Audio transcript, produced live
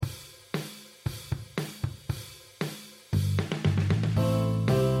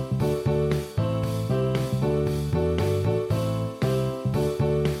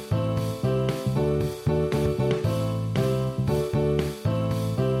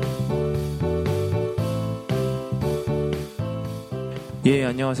예,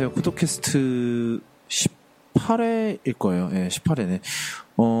 안녕하세요. 구독캐스트 18회일 거예요. 예, 18회네.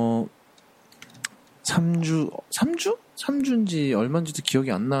 3주인지 얼마인지도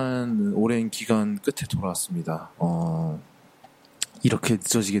기억이 안 나는 오랜 기간 끝에 돌아왔습니다. 이렇게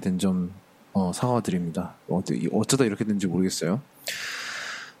늦어지게 된 점, 사과드립니다. 어쩌다 이렇게 된지 모르겠어요.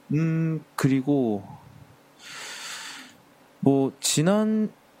 그리고,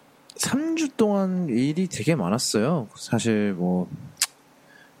 지난 3주 동안 일이 되게 많았어요. 사실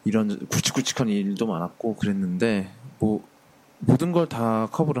이런 굵직굵직한 일도 많았고 그랬는데 모든 걸 다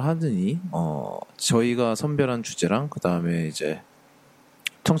커버를 하더니 저희가 선별한 주제랑 그 다음에 이제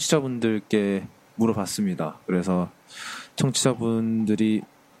청취자분들께 물어봤습니다. 그래서 청취자분들이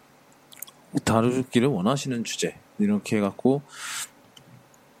다루기를 원하시는 주제 이렇게 해갖고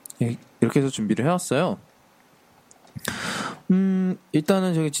이렇게 해서 준비를 해왔어요.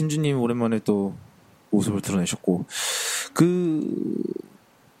 일단은 저기 진주님 오랜만에 또 모습을 드러내셨고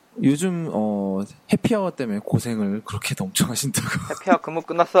요즘 해피아워 때문에 고생을 그렇게 엄청 하신다고. 해피아워 근무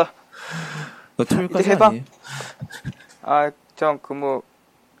끝났어. 토요일까지 아니에요? 전 근무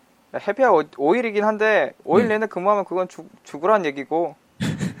해피아워 5일이긴 한데 5일 내내 근무하면 그건 죽으란 얘기고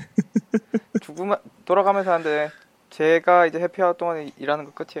죽으면 돌아가면서 하는데 제가 이제 해피아워 동안 일하는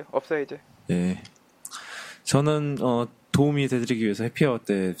거 끝이에요. 없어요 이제. 예. 저는 도움이 되드리기 위해서 해피아워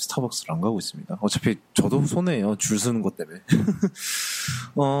때 스타벅스를 안 가고 있습니다. 어차피 저도 손해예요. 줄 서는 것 때문에.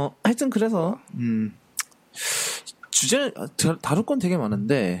 하여튼 그래서 주제 다룰 건 되게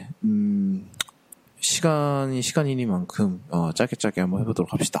많은데 시간이니만큼 짧게 한번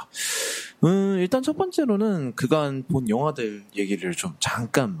해보도록 합시다. 일단 첫 번째로는 그간 본 영화들 얘기를 좀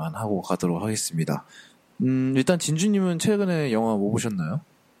잠깐만 하고 가도록 하겠습니다. 일단 진주님은 최근에 영화 뭐 보셨나요?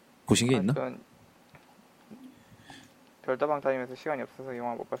 보신 게 있나? 별다방 다니면서 시간이 없어서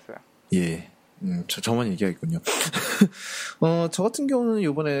영화 못 봤어요. 예. 저만 얘기하겠군요. 저 같은 경우는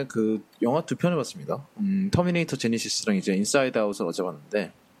이번에 그 영화 두 편을 봤습니다. 터미네이터 제니시스랑 이제 인사이드 아웃을 어제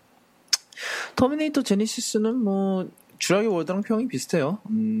봤는데, 터미네이터 제니시스는 주라기 월드랑 평이 비슷해요.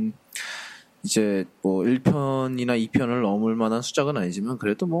 이제 1편이나 2편을 넘을 만한 수작은 아니지만,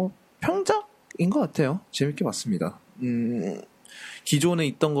 그래도 평작인 것 같아요. 재밌게 봤습니다. 기존에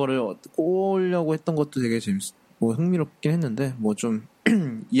있던 거를 꼬으려고 했던 것도 되게 흥미롭긴 했는데, 좀,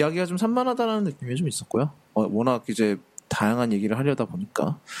 이야기가 좀 산만하다는 느낌이 좀 있었고요. 워낙 이제 다양한 얘기를 하려다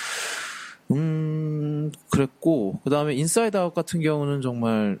보니까. 그랬고, 그 다음에 인사이드 아웃 같은 경우는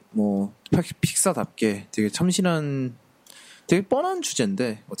정말, 픽사답게 되게 참신한, 되게 뻔한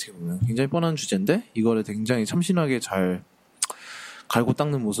주제인데, 어떻게 보면. 굉장히 뻔한 주제인데, 이거를 굉장히 참신하게 잘 갈고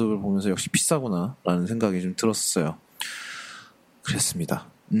닦는 모습을 보면서 역시 픽사구나, 라는 생각이 좀 들었어요. 그랬습니다.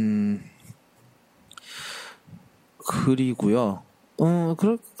 그리고요.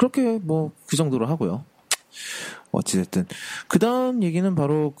 그렇게 그 정도로 하고요. 어찌됐든. 그 다음 얘기는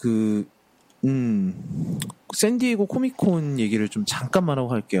바로 샌디에고 코믹콘 얘기를 좀 잠깐만 하고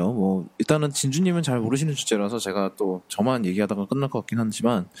갈게요. 일단은 진주님은 잘 모르시는 주제라서 제가 또 저만 얘기하다가 끝날 것 같긴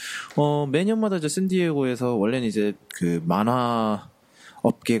하지만, 매년마다 이제 샌디에고에서 원래는 이제 그 만화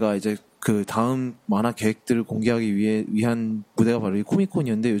업계가 이제 그 다음 만화 계획들을 공개하기 위한 무대가 바로 이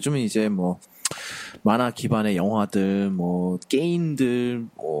코믹콘이었는데, 요즘은 이제 만화 기반의 영화들, 게임들,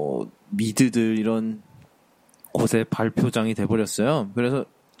 미드들 이런 곳에 발표장이 돼버렸어요. 그래서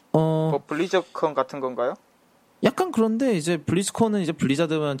블리저컨 같은 건가요? 약간 그런데 이제 블리즈컨은 이제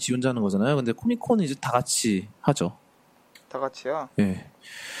블리자드만 지 혼자 하는 거잖아요. 근데 코믹콘은 이제 다 같이 하죠. 다 같이요? 예.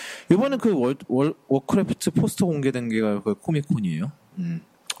 이번에 그 워크래프트 포스터 공개된 게 그 코믹콘이에요.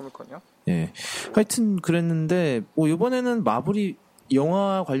 코믹콘이요? 예. 하여튼 그랬는데 이번에는 마블이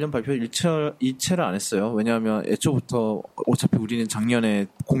영화 관련 발표 일체를 안 했어요. 왜냐하면 애초부터 어차피 우리는 작년에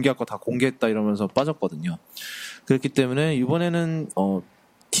공개할 거 다 공개했다 이러면서 빠졌거든요. 그렇기 때문에 이번에는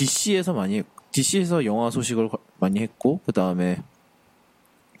DC에서 영화 소식을 많이 했고, 그 다음에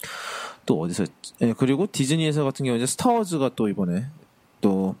또 어디서 그리고 디즈니에서 같은 경우는 스타워즈가 또 이번에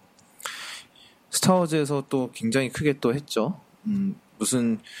또 스타워즈에서 또 굉장히 크게 또 했죠.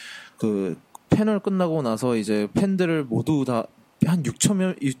 무슨 그 패널 끝나고 나서 이제 팬들을 모두 다 한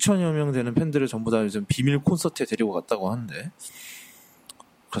 6천여 명 되는 팬들을 전부 다 요즘 비밀 콘서트에 데리고 갔다고 하는데,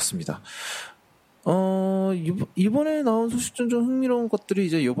 그렇습니다. 이번에 나온 소식 좀 흥미로운 것들이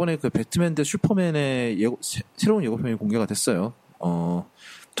이제 이번에 그 배트맨 대 슈퍼맨의 새로운 예고편이 공개가 됐어요.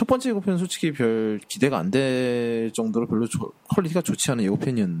 첫 번째 예고편은 솔직히 별 기대가 안 될 정도로 별로 퀄리티가 좋지 않은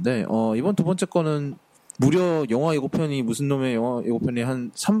예고편이었는데, 이번 두 번째 거는 무려 영화 예고편이 무슨 놈의 영화 예고편이 한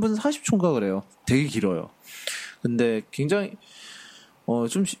 3분 40초인가 그래요. 되게 길어요. 근데 굉장히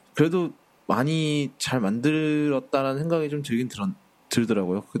좀 그래도 많이 잘 만들었다라는 생각이 좀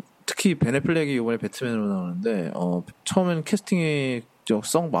들더라고요. 특히 특히 Ben 애플렉이 이번에 배트맨으로 나오는데 처음에는 캐스팅이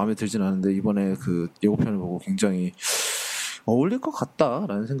썩 마음에 들진 않은데 이번에 그 예고편을 보고 굉장히 어울릴 것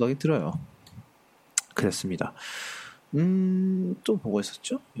같다라는 생각이 들어요. 그랬습니다. 또 뭐가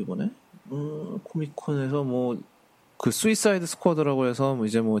있었죠? 이번에 코미콘에서 뭐 그 수이사이드 스쿼드라고 해서 뭐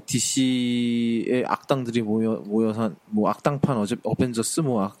이제 뭐 DC의 악당들이 모여서 뭐 악당판 어벤져스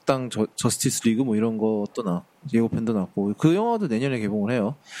뭐 악당 저스티스 리그 뭐 이런 것도 예고편도 나왔고 그 영화도 내년에 개봉을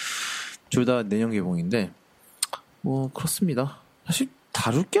해요. 둘 다 내년 개봉인데 뭐 그렇습니다. 사실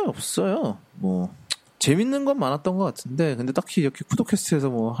다룰 게 없어요. 뭐 재밌는 건 많았던 것 같은데 근데 딱히 이렇게 쿠도캐스트에서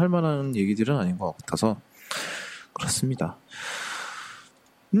뭐 할 만한 얘기들은 아닌 것 같아서 그렇습니다.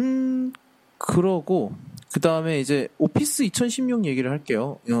 그러고 그 다음에 이제 오피스 2016 얘기를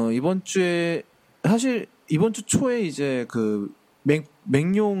할게요. 이번 주에 사실 이번 주 초에 이제 그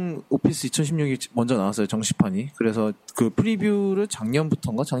맹용 오피스 2016이 먼저 나왔어요. 정식판이. 그래서 그 프리뷰를 작년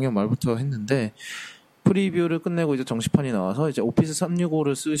말부터 했는데 프리뷰를 끝내고 이제 정식판이 나와서 이제 오피스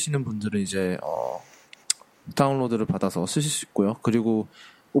 365를 쓰시는 분들은 이제 다운로드를 받아서 쓰실 수 있고요. 그리고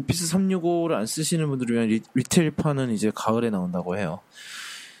오피스 365를 안 쓰시는 분들을 위한 리테일판은 이제 가을에 나온다고 해요.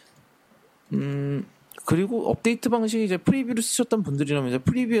 그리고 업데이트 방식이 이제 프리뷰를 쓰셨던 분들이라면 이제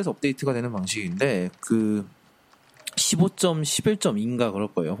프리뷰에서 업데이트가 되는 방식인데 그 15.11.2인가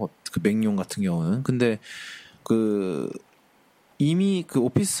그럴 거예요. 그 맥용 같은 경우는. 근데 그 이미 그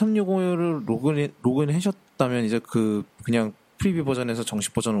오피스 365를 로그인 하셨다면 이제 그냥 프리뷰 버전에서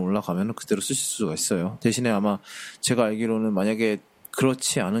정식 버전으로 올라가면 그대로 쓰실 수가 있어요. 대신에 아마 제가 알기로는 만약에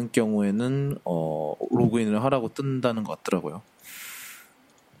그렇지 않은 경우에는 로그인을 하라고 뜬다는 것 같더라고요.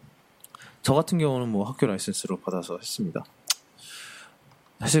 저 같은 경우는 뭐 학교 라이센스로 받아서 했습니다.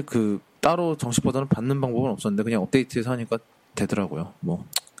 사실 그 따로 정식 버전을 받는 방법은 없었는데 그냥 업데이트해서 하니까 되더라고요. 뭐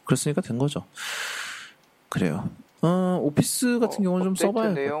그랬으니까 된 거죠. 그래요. 오피스 같은 경우는 좀 써봐야.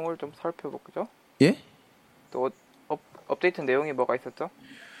 업데이트 내용을 좀 살펴볼까요? 예? 또 업데이트 내용이 뭐가 있었죠?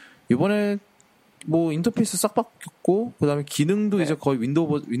 이번에 뭐 인터페이스 싹 바뀌었고 그다음에 기능도 네. 이제 거의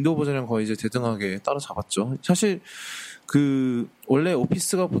윈도우 버전이랑 거의 이제 대등하게 따로 잡았죠. 사실 그 원래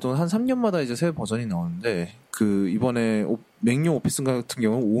오피스가 보통 한 3년마다 이제 새 버전이 나오는데 그 이번에 맥용 오피스 같은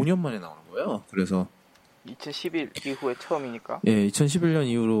경우는 5년 만에 나오는 거예요. 그래서 2011 이후에 처음이니까. 예, 2011년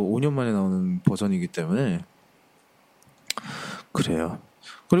이후로 5년 만에 나오는 버전이기 때문에 그래요.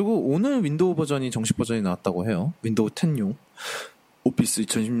 그리고 오늘 윈도우 버전이 정식 버전이 나왔다고 해요. 윈도우 10용 오피스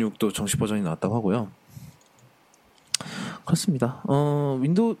 2016도 정식 버전이 나왔다고 하고요. 그렇습니다.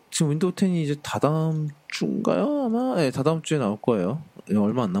 지금 윈도우 10이 이제 다다음 주인가요? 아마 네, 다다음 주에 나올 거예요.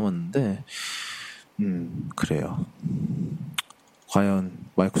 얼마 안 남았는데 그래요. 과연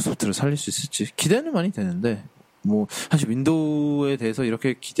마이크로소프트를 살릴 수 있을지 기대는 많이 되는데 뭐 사실 윈도우에 대해서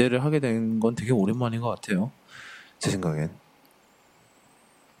이렇게 기대를 하게 된 건 되게 오랜만인 것 같아요. 제 생각엔.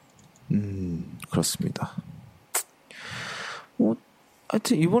 그렇습니다. 뭐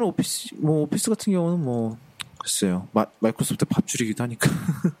하여튼 이번에 오피스 같은 경우는 뭐 글쎄요. 마이크로소프트 밥줄이기도 하니까.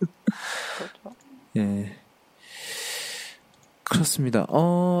 그렇죠. 예. 그렇습니다.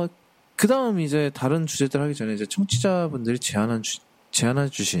 그 다음 이제 다른 주제들 하기 전에 이제 청취자분들이 제안해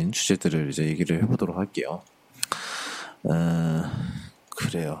주신 주제들을 이제 얘기를 해보도록 할게요.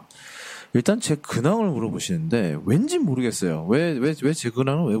 그래요. 일단 제 근황을 물어보시는데 왠지 모르겠어요. 왜 제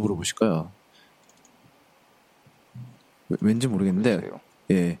근황을 왜 물어보실까요? 왠지 모르겠는데. 글쎄요.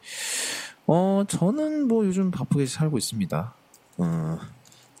 예. 저는 뭐 요즘 바쁘게 살고 있습니다.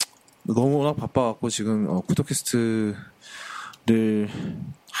 너무나 바빠갖고 지금 쿠도캐스트를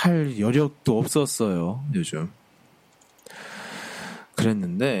할 여력도 없었어요. 요즘.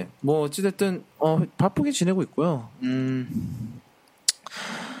 그랬는데 뭐 어찌됐든 바쁘게 지내고 있고요.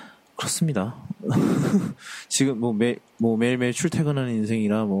 그렇습니다. 지금 매일매일 출퇴근하는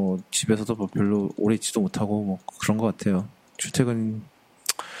인생이라 뭐 집에서도 뭐 별로 오래 있지도 못하고 뭐 그런 것 같아요. 출퇴근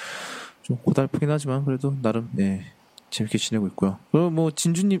좀 고달프긴 하지만 그래도 나름 재밌게 지내고 있고요. 그리고 뭐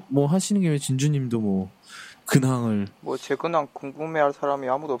진주님 뭐 하시는 김에 진주님도 뭐 근황을 뭐 제 근황 궁금해할 사람이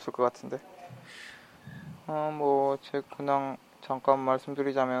아무도 없을 것 같은데. 뭐 제 근황 잠깐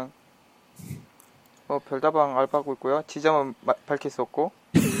말씀드리자면 별다방 알바하고 있고요. 지점은 밝힐 수 없고.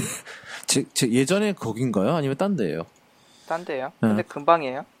 제 예전에 거긴가요? 아니면 딴 데예요? 딴 데요. 근데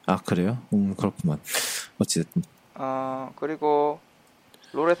금방이에요. 아 그래요? 그렇구만. 어찌됐든. 그리고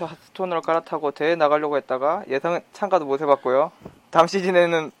롤에서 핫스톤으로 갈아타고 대회 나가려고 했다가 예상 참가도 못 해봤고요. 다음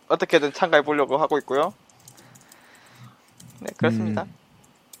시즌에는 어떻게든 참가해 보려고 하고 있고요. 네, 그렇습니다.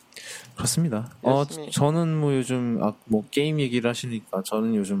 그렇습니다. 열심히. 저는 뭐 요즘 뭐 게임 얘기를 하시니까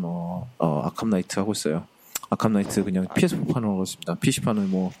저는 요즘 아캄 나이트 하고 있어요. 아캄 나이트 그냥 PS4판으로 하고 있습니다. PC판은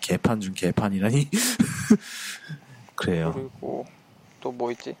뭐 개판 중 개판이라니. 그래요. 그리고 또 뭐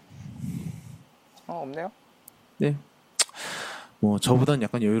있지? 없네요. 네. 뭐 저보단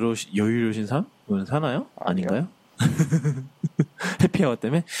약간 여유로우신 분은 사나요? 아닌가요? 해피아워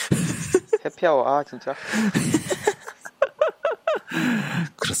때문에? 해피아워 진짜.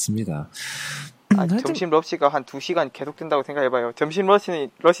 그렇습니다. 점심 러시가 한 2시간 계속 된다고 생각해봐요. 점심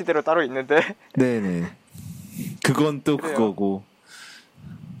러시대로 따로 있는데. 네네. 그건 또 그래요. 그거고.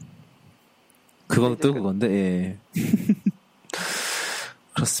 그건 또 그건데, 예.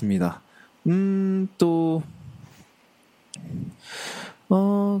 그렇습니다. 또,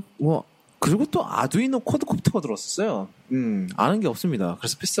 그리고 또 아두이노 쿼드코프터가 들어왔었어요. 아는 게 없습니다.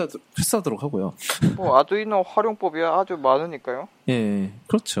 그래서 패스하도록 하고요. 뭐, 아두이노 활용법이 아주 많으니까요. 예,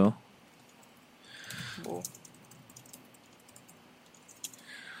 그렇죠.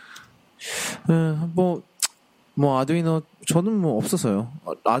 아두이노, 저는 뭐 없어서요.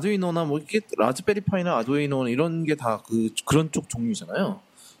 아두이노나 뭐, 이게 라즈베리파이나 아두이노 이런 게 다 그런 쪽 종류잖아요.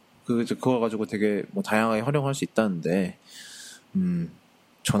 그거 가지고 되게 뭐 다양하게 활용할 수 있다는데,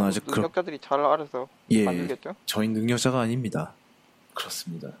 전 아직 능력자들이 잘 알아서 만들겠죠? 저희 능력자가 아닙니다.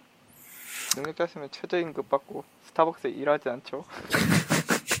 그렇습니다. 능력자였으면 최저임금 받고 스타벅스에 일하지 않죠?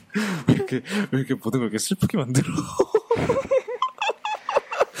 왜 이렇게 모든 걸 이렇게 슬프게 만들어?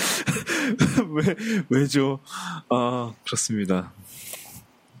 왜죠? 그렇습니다.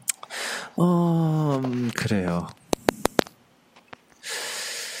 그래요.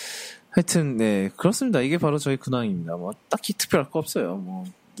 하여튼, 네, 그렇습니다. 이게 바로 저희 근황입니다. 뭐, 딱히 특별할 거 없어요. 뭐,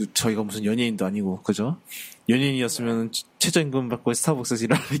 저희가 무슨 연예인도 아니고, 그죠? 연예인이었으면 최저임금 받고 스타벅스에서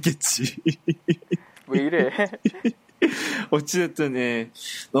일하겠지. 왜 이래? 어찌됐든, 예,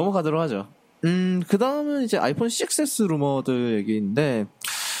 넘어가도록 하죠. 그 다음은 이제 아이폰 6S 루머들 얘기인데,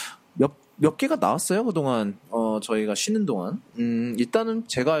 몇 개가 나왔어요, 그동안. 저희가 쉬는 동안. 일단은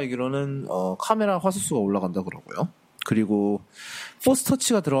제가 알기로는, 카메라 화소수가 올라간다 그러고요. 그리고, 포스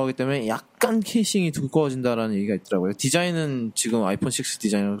터치가 들어가기 때문에 약간 케이싱이 두꺼워진다라는 얘기가 있더라고요. 디자인은 지금 아이폰 6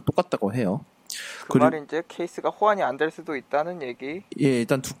 디자인이랑 똑같다고 해요. 말이 이제 케이스가 호환이 안 될 수도 있다는 얘기? 예,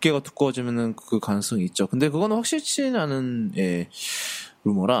 일단 두께가 두꺼워지면은 그 가능성이 있죠. 근데 그거는 확실치 않은, 예,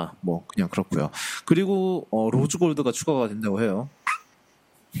 루머라, 뭐, 그냥 그렇고요. 그리고, 로즈골드가 추가가 된다고 해요.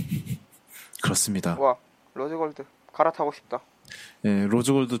 그렇습니다. 와, 로즈골드. 갈아타고 싶다. 예,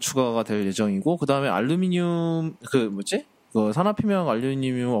 로즈골드 추가가 될 예정이고, 그 다음에 알루미늄, 산화피명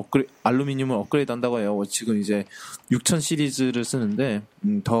알루미늄을 업그레이드 한다고 해요. 지금 이제 6000 시리즈를 쓰는데,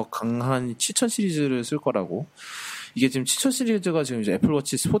 더 강한 7000 시리즈를 쓸 거라고. 이게 지금 7000 시리즈가 지금 이제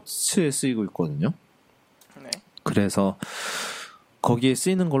애플워치 스포츠에 쓰이고 있거든요. 네. 그래서, 거기에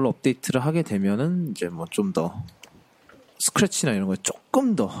쓰이는 걸로 업데이트를 하게 되면은, 이제 뭐 좀 더, 스크래치나 이런 거에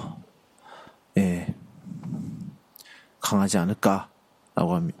조금 더, 예, 강하지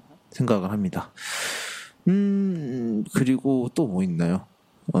않을까라고 생각을 합니다. 그리고 또 뭐 있나요?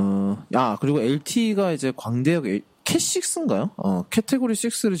 그리고 LTE가 이제 광대역 캣6인가요? 캐테고리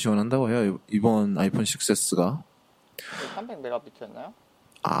 6를 지원한다고 해요. 이번 아이폰 6S가. 300메가비트였나요?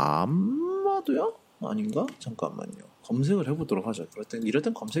 아마도요? 아닌가? 잠깐만요. 검색을 해보도록 하죠. 이럴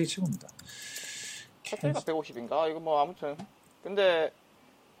땐 검색이 최고입니다. 캐테가 150인가? 이거 뭐 아무튼. 근데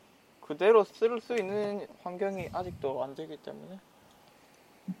그대로 쓸 수 있는 환경이 아직도 안 되기 때문에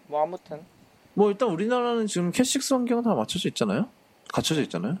뭐 아무튼 뭐 일단 우리나라는 지금 캣6 환경은 다 맞춰져 있잖아요. 갖춰져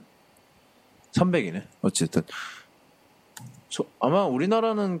있잖아요. 300이네. 어쨌든 아마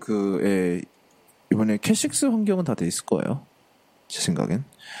우리나라는 이번에 캣6 환경은 다 돼 있을 거예요. 제 생각엔.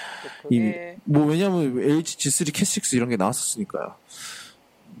 뭐 왜냐면 LG G3 캣6 이런 게 나왔었으니까요.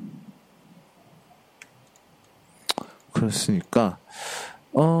 그렇으니까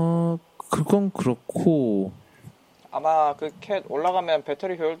그건 그렇고 아마 그 캣 올라가면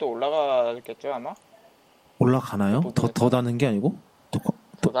배터리 효율도 올라가겠죠 아마? 올라가나요? 더 다는 게 아니고?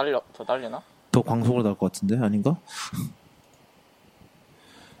 더 달리나? 더 광속으로 달 것 같은데 아닌가?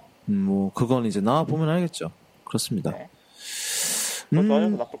 뭐 그건 이제 나와 보면 알겠죠. 그렇습니다. 네. 더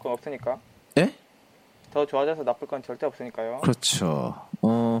좋아져서 나쁠 건 없으니까. 예? 더 좋아져서 나쁠 건 절대 없으니까요. 그렇죠.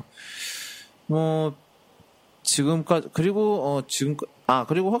 뭐 지금까지 그리고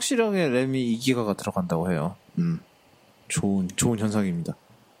그리고 확실하게 램이 2기가가 들어간다고 해요. 좋은 현상입니다.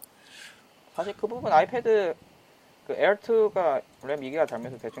 사실 그 부분 아이패드 그 에어2가 램 2기가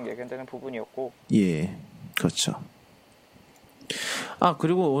달면서 대충 예견되는 부분이었고. 예, 그렇죠.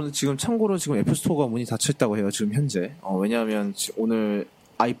 그리고 오늘 참고로 애플 스토어가 문이 닫혀 있다고 해요. 지금 현재. 왜냐하면 오늘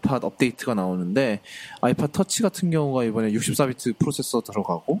아이팟 업데이트가 나오는데 아이팟 터치 같은 경우가 이번에 64비트 프로세서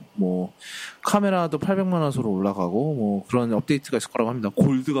들어가고 뭐 카메라도 800만 화소로 올라가고 뭐 그런 업데이트가 있을 거라고 합니다.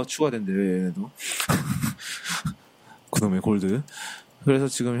 골드가 추가된대요. 얘네도. 그놈의 골드. 그래서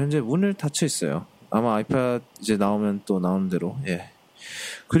지금 현재 문을 닫혀 있어요. 아마 아이팟 이제 나오면 또 나오는 대로. 예.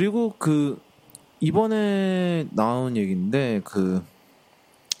 그리고 이번에 나온 얘기인데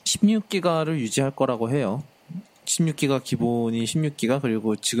 16기가를 유지할 거라고 해요. 16기가 기본이 16기가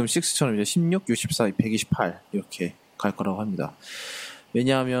그리고 지금 6처럼 이제 16, 64, 128 이렇게 갈 거라고 합니다.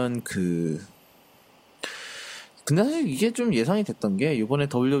 왜냐하면 근데 사실 이게 좀 예상이 됐던 게 이번에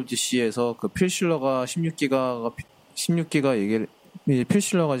WWDC에서 필 실러가 16기가 얘기를 필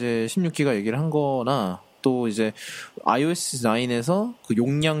실러가 이제 16기가 얘기를 한 거나 또 이제 iOS 9에서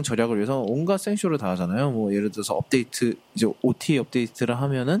용량 절약을 위해서 온갖 생쇼를 다 하잖아요. 뭐 예를 들어서 업데이트 이제 OTA 업데이트를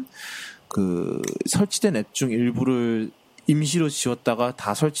하면은 설치된 앱 중 일부를 임시로 지웠다가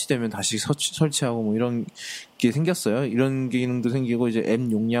다 설치되면 다시 설치하고 뭐 이런 게 생겼어요. 이런 기능도 생기고 이제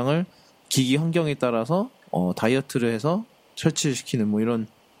앱 용량을 기기 환경에 따라서 다이어트를 해서 설치를 시키는 뭐 이런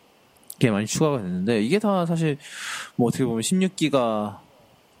게 많이 추가가 됐는데 이게 다 사실 뭐 어떻게 보면 16기가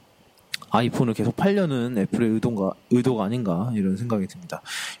아이폰을 계속 팔려는 애플의 의도가 아닌가 이런 생각이 듭니다.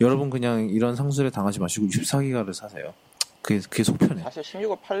 여러분 그냥 이런 상술에 당하지 마시고 64기가를 사세요. 그게 속편해. 사실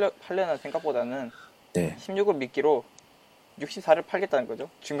 16을 팔려는 생각보다는 네. 16을 미끼로 64를 팔겠다는 거죠.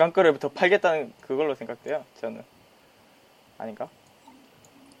 중간 거를 더 팔겠다는 그걸로 생각돼요. 저는. 아닌가?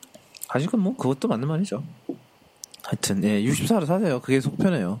 아직은 뭐 그것도 맞는 말이죠. 하여튼 64를 사세요. 그게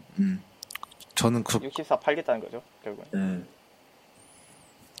속편해요. 저는 64 팔겠다는 거죠. 결국은.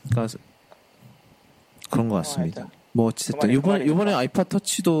 그러니까 그런 것 같습니다. 뭐 어쨌든 이번에 아이팟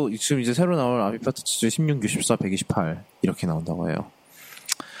터치도 지금 이제 새로 나올 아이팟 터치도 16, 64, 128 이렇게 나온다고 해요.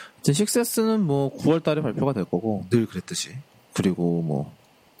 하여튼 6S는 뭐 9월 달에 발표가 될 거고 늘 그랬듯이. 그리고 뭐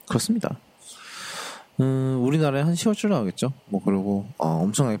그렇습니다. 우리나라에 한 10월쯤 나오겠죠. 뭐 그리고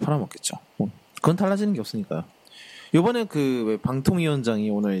엄청나게 팔아먹겠죠. 뭐 그건 달라지는 게 없으니까요. 이번에 왜 방통위원장이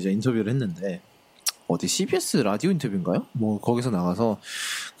오늘 이제 인터뷰를 했는데 어디 CBS 라디오 인터뷰인가요? 뭐 거기서 나가서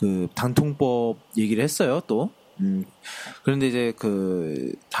단통법 얘기를 했어요. 또 그런데 이제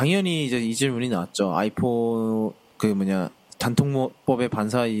당연히 이제 이 질문이 나왔죠. 아이폰 단통법의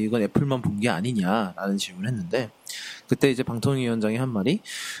반사 이익은 애플만 본 게 아니냐라는 질문을 했는데 그때 이제 방통위원장이 한 말이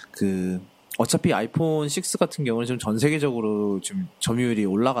어차피 아이폰 6 같은 경우는 지금 전 세계적으로 지금 점유율이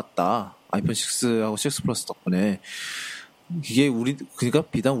올라갔다. 아이폰 6하고 6 플러스 덕분에 이게 그러니까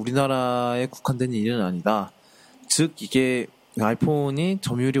비단 우리나라에 국한된 일은 아니다. 즉 이게 아이폰이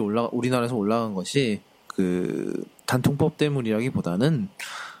점유율이 우리나라에서 올라간 것이 단통법 때문이라기보다는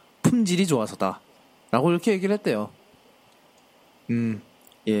품질이 좋아서다라고 이렇게 얘기를 했대요.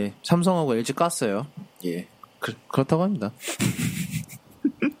 예, 삼성하고 LG 깠어요. 예, 그렇다고 합니다.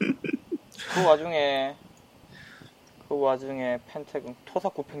 그 와중에 펜텍은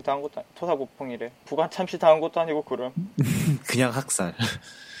토사구팽이래. 부관 참시 당한 것도 아니고 그럼. 그냥 학살.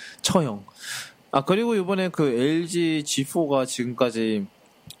 처형. 그리고 이번에 LG G4가 지금까지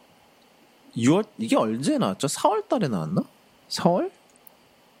 6월 이게 언제 나왔죠? 4월 달에 나왔나? 4월?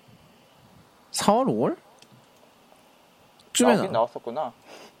 5월? 나오긴 나왔었구나.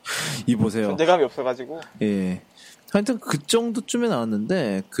 이 보세요. 존재감이 없어가지고. 예. 하여튼 그 정도쯤에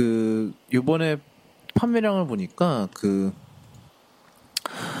나왔는데 이번에 판매량을 보니까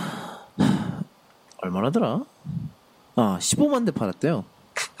얼마나더라? 15만 대 팔았대요.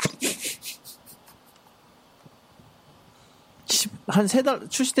 한 3달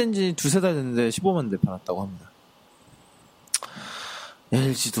출시된 지 2-3달 됐는데 15만 대 팔았다고 합니다.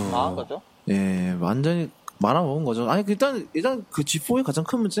 LG도 망한 거죠? 예, 완전히 말아먹은 거죠. 아니 일단 G4의 가장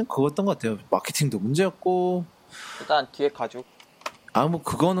큰 문제는 그거였던 것 같아요. 마케팅도 문제였고 일단 뒤에 가죽. 뭐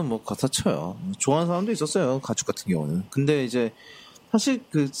그거는 뭐 갖다 쳐요. 좋아하는 사람도 있었어요. 가죽 같은 경우는. 근데 이제 사실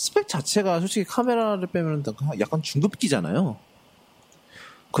스펙 자체가 솔직히 카메라를 빼면 약간 중급기잖아요.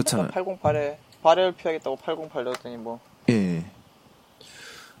 그렇잖아요. 808에 발열 피하겠다고 808 넣었더니 뭐. 예.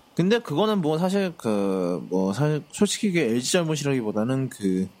 근데 그거는 뭐 사실 사실 솔직히 이게 LG 잘못이라기보다는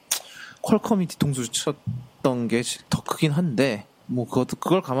퀄컴이 뒤통수 쳤던 게 더 크긴 한데 뭐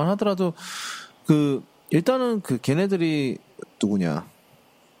그걸 감안하더라도 일단은 걔네들이 누구냐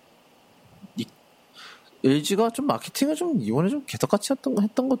LG가 좀 마케팅을 좀 이번에 좀 개떡같이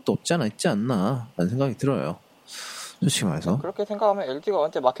했던 것도 없지 않아 있지 않나 라는 생각이 들어요. 솔직히 말해서 그렇게 생각하면 LG가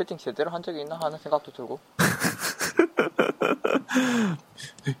언제 마케팅 제대로 한 적이 있나 하는 생각도 들고.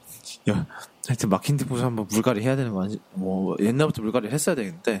 야, 하여튼 마케팅 보서 한번 물갈이 해야 되는 거 아니지? 뭐 옛날부터 물갈이를 했어야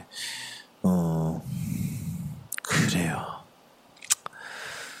되는데 그래요.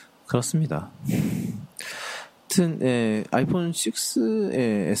 그렇습니다. 하여튼 아이폰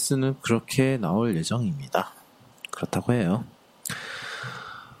 6의 S는 그렇게 나올 예정입니다. 그렇다고 해요.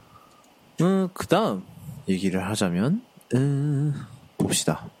 그 다음 얘기를 하자면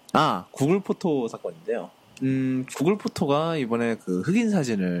봅시다. 구글 포토 사건인데요. 구글 포토가 이번에 흑인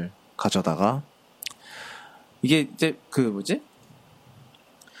사진을 가져다가 이게 이제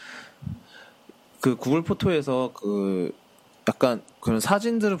그 구글 포토에서 그 약간 그런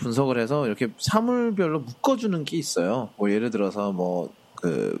사진들을 분석을 해서 이렇게 사물별로 묶어주는 게 있어요. 뭐 예를 들어서 뭐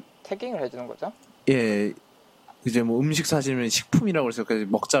그 태깅을 해주는 거죠? 예, 이제 뭐 음식 사진은 식품이라고 해서 그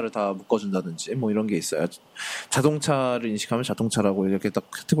먹자를 다 묶어준다든지 뭐 이런 게 있어요. 자동차를 인식하면 자동차라고 이렇게 딱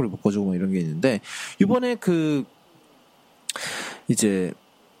카테고리 묶어주고 뭐 이런 게 있는데 이번에 그 이제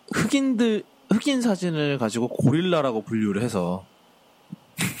흑인 사진을 가지고 고릴라라고 분류를 해서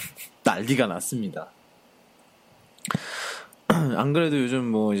난리가 났습니다. 안 그래도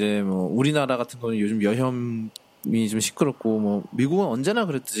요즘 뭐 이제 뭐 우리나라 같은 거는 요즘 여혐이 좀 시끄럽고 뭐 미국은 언제나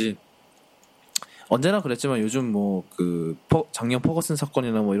그랬지만 요즘 뭐 그 작년 퍼거슨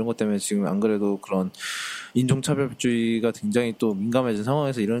사건이나 뭐 이런 것 때문에 지금 안 그래도 그런 인종차별주의가 굉장히 또 민감해진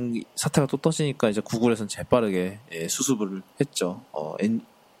상황에서 이런 사태가 또 터지니까 이제 구글에서는 재빠르게 수습을 했죠.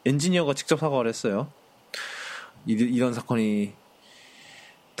 엔지니어가 직접 사과를 했어요. 이런 사건이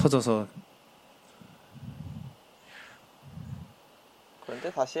터져서.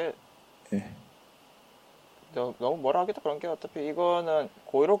 그런데 사실 예. 너무 뭐라 하기도 그런 게 어차피 이거는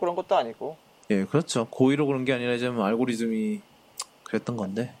고의로 그런 것도 아니고 예, 그렇죠. 고의로 그런 게 아니라 이제 뭐 알고리즘이 그랬던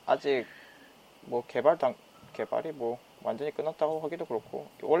건데 아직 뭐 개발이 뭐 완전히 끝났다고 하기도 그렇고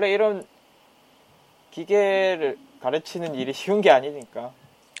원래 이런 기계를 가르치는 일이 쉬운 게 아니니까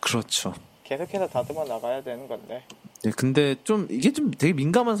그렇죠. 계속해서 다듬어 나가야 되는 건데. 네, 근데 좀 이게 좀 되게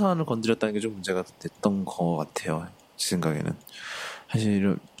민감한 사안을 건드렸다는 게 좀 문제가 됐던 것 같아요. 제 생각에는 사실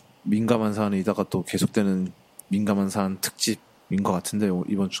이런 민감한 사안이다가 또 계속되는 민감한 사안 특집인 것 같은데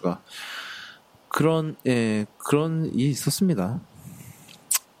이번 주가 그런 일이 있었습니다.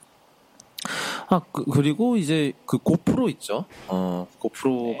 그리고 이제 그 고프로 있죠.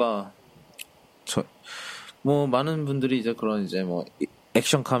 고프로가 뭐 많은 분들이 이제 그런 이제 뭐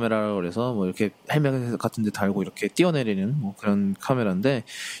액션 카메라라고 그래서 뭐 이렇게 헬멧 같은 데 달고 이렇게 뛰어내리는 뭐 그런 카메라인데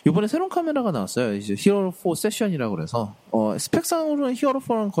이번에 새로운 카메라가 나왔어요. 이제 히어로4 세션이라고 그래서 스펙상으로는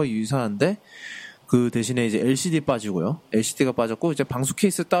히어로4랑 거의 유사한데 그 대신에 이제 LCD 빠지고요. LCD가 빠졌고 이제 방수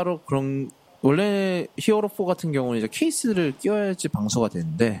케이스 따로 그런 원래 히어로4 같은 경우는 이제 케이스를 끼워야지 방수가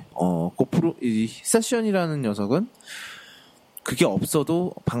되는데 고프로 이 세션이라는 녀석은 그게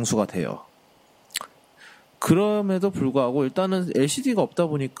없어도 방수가 돼요. 그럼에도 불구하고 일단은 LCD가 없다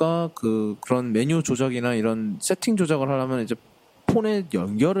보니까 그런 메뉴 조작이나 이런 세팅 조작을 하려면 이제 폰에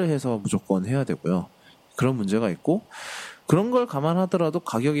연결을 해서 무조건 해야 되고요. 그런 문제가 있고 그런 걸 감안하더라도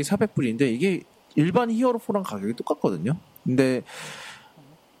가격이 400불인데 이게 일반 히어로4랑 가격이 똑같거든요. 근데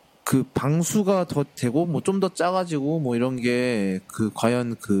그 방수가 더 되고 뭐 좀 더 작아지고 뭐 이런 게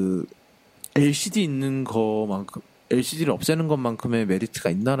과연 LCD 있는 거만큼 LCD를 없애는 것만큼의 메리트가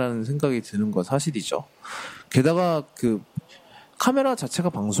있나라는 생각이 드는 건 사실이죠. 게다가 카메라 자체가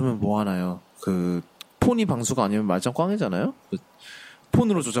방수면 뭐 하나요? 폰이 방수가 아니면 말짱 꽝이잖아요.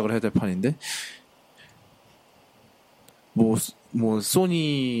 폰으로 조작을 해야 될 판인데 뭐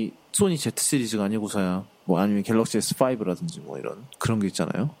소니 Z 시리즈가 아니고서야 뭐 아니면 갤럭시 S5라든지 뭐 이런 그런 게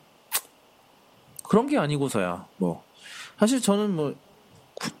있잖아요. 그런 게 아니고서야 뭐 사실 저는 뭐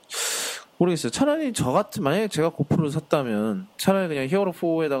모르겠어요. 차라리 만약에 제가 고프로를 샀다면 차라리 그냥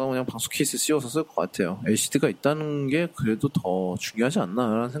히어로4에다가 그냥 방수 케이스 씌워서 쓸 것 같아요. LCD가 있다는 게 그래도 더 중요하지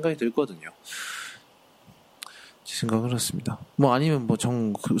않나라는 생각이 들거든요. 제 생각은 그렇습니다. 뭐 아니면 뭐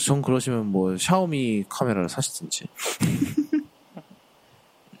전 그러시면 뭐 샤오미 카메라를 사시든지.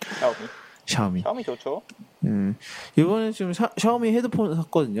 샤오미 좋죠. 이번에 지금 샤오미 헤드폰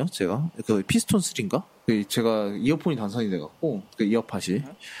샀거든요. 제가 피스톤 3인가? 제가 이어폰이 단선이 돼갖고 이어팟이.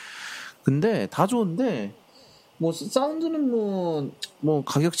 근데 다 좋은데 뭐 사운드는 뭐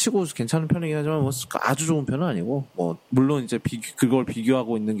가격치고 괜찮은 편이긴 하지만 뭐 아주 좋은 편은 아니고 뭐 물론 이제 그걸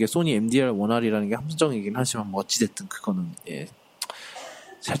비교하고 있는 게 소니 MDR1R이라는 게 함정이긴 하지만 뭐 어찌됐든 그거는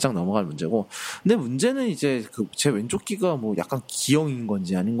살짝 넘어갈 문제고. 근데 문제는 이제 제 왼쪽 귀가 뭐 약간 기형인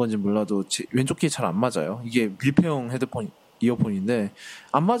건지 아닌 건지 몰라도 제 왼쪽 귀에 잘 안 맞아요. 이게 밀폐형 이어폰인데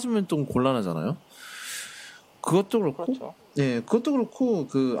안 맞으면 좀 곤란하잖아요. 그것도 그렇고, 그렇죠. 그것도 그렇고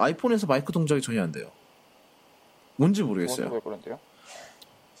아이폰에서 마이크 동작이 전혀 안 돼요. 뭔지 모르겠어요. 왜 그런데요?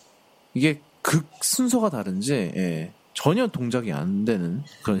 이게 순서가 다른지 전혀 동작이 안 되는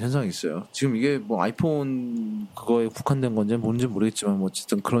그런 현상이 있어요. 지금 이게 뭐 아이폰 그거에 국한된 건지 뭔지 모르겠지만 뭐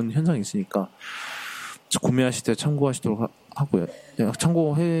어쨌든 그런 현상이 있으니까 구매하실 때 참고하시도록 하고요.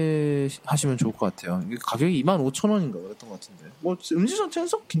 하시면 좋을 것 같아요. 이게 가격이 25,000원인가 그랬던 것 같은데 뭐 음질 자체는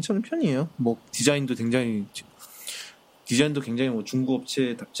썩 괜찮은 편이에요. 뭐 디자인도 굉장히 뭐 중고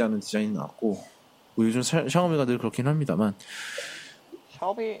업체답지 않은 디자인이 나왔고 뭐 요즘 샤오미가 늘 그렇긴 합니다만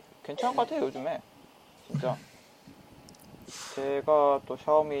샤오미 괜찮은 것 같아요 요즘에 진짜. 제가 또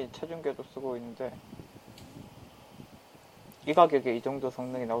샤오미 체중계도 쓰고 있는데 이 가격에 이 정도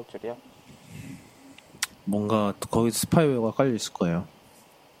성능이 나올 줄이야. 뭔가 거기 스파이웨어가 깔려 있을 거예요.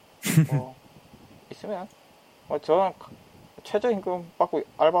 뭐 있으면 저는 최저임금 받고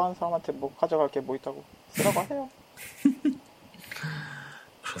알바하는 사람한테 뭐 가져갈 게 뭐 있다고 쓰라고 하세요.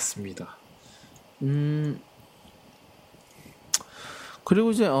 그렇습니다.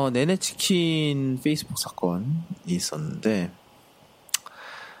 그리고 이제 네네치킨 페이스북 사건이 있었는데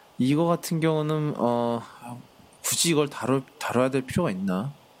이거 같은 경우는 굳이 이걸 다뤄야 될 필요가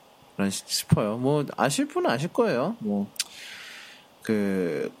있나 싶어요. 뭐 아실 분은 아실 거예요. 뭐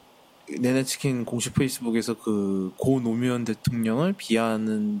그 네네치킨 공식 페이스북에서 그 고 노무현 대통령을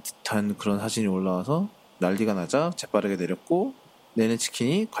비하하는 듯한 그런 사진이 올라와서 난리가 나자 재빠르게 내렸고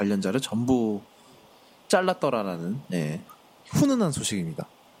네네치킨이 관련자를 전부 잘랐더라라는 훈훈한 소식입니다.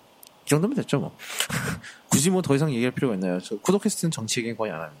 이 정도면 됐죠 뭐. 굳이 뭐 더 이상 얘기할 필요가 있나요? 저 쿠도캐스트는 정치 얘기는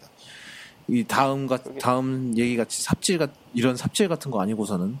거의 안 합니다. 이 다음 얘기 같이 이런 삽질 같은 거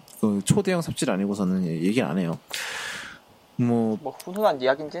아니고서는 그 초대형 삽질 아니고서는 얘기 안 해요. 뭐 훈훈한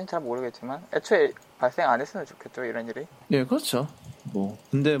이야기인지는 잘 모르겠지만 애초에 발생 안 했으면 좋겠죠 이런 일이. 예, 그렇죠. 뭐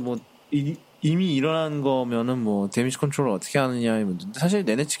근데 뭐 이미 일어난 거면은 뭐 데미지 컨트롤을 어떻게 하느냐의 문제인데 사실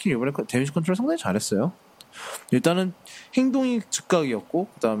네네치킨 이번에 데미지 컨트롤 상당히 잘했어요. 일단은 행동이 즉각이었고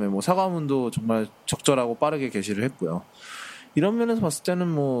그다음에 뭐 사과문도 정말 적절하고 빠르게 게시를 했고요. 이런 면에서 봤을 때는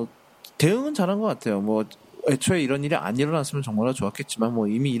뭐 대응은 잘한 것 같아요. 뭐 애초에 이런 일이 안 일어났으면 정말 좋았겠지만 뭐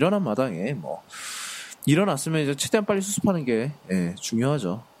이미 일어난 마당에 뭐 일어났으면 이제 최대한 빨리 수습하는 게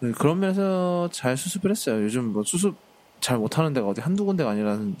중요하죠. 그런 면에서 잘 수습을 했어요. 요즘 뭐 수습 잘 못하는 데가 어디 한두 군데가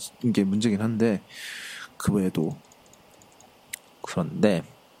아니라는 게 문제긴 한데 그 외에도 그런데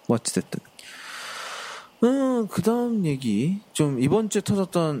뭐 어찌됐든 그 다음 얘기 좀 이번 주에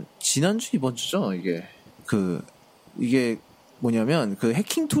터졌던 지난주 이번 주죠. 이게 뭐냐면 그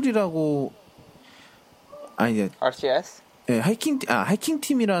해킹 툴이라고 RCS? 네, 해킹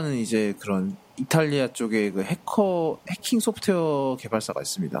팀이라는 이제 그런 이탈리아 쪽에 그 해킹 소프트웨어 개발사가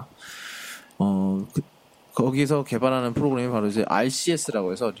있습니다. 거기서 개발하는 프로그램이 바로 이제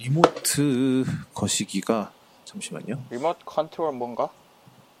RCS라고 해서 리모트 거시기가 잠시만요. 리모트 컨트롤 뭔가?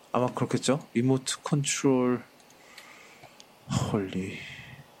 아마 그렇겠죠. 리모트 컨트롤 헐리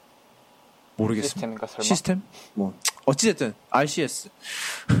모르겠습니다. 시스템인가 설마? 시스템? 뭐 어찌됐든 RCS.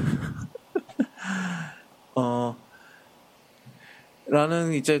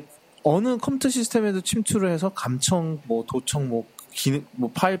 라는 이제 어느 컴퓨터 시스템에도 침투를 해서 감청, 뭐 도청, 뭐 기능,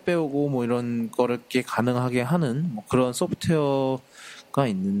 뭐 파일 빼오고 뭐 이런 거를 가능하게 하는 뭐 그런 소프트웨어가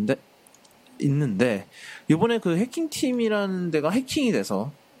있는데 이번에 그 해킹 팀이라는 데가 해킹이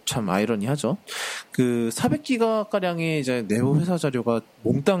돼서 참 아이러니하죠. 그 400기가 가량의 이제 내부 회사 자료가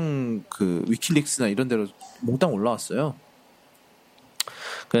몽땅 그 위킬릭스나 이런 데로 몽땅 올라왔어요.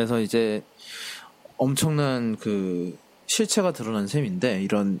 그래서 이제 엄청난 그 실체가 드러난 셈인데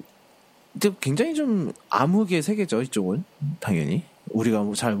이런 굉장히 좀 암흑의 세계죠. 이쪽은 당연히 우리가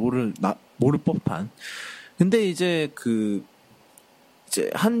잘 모를 법한. 근데 이제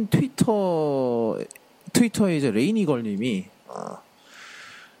한 트위터에 이제 레이니걸님이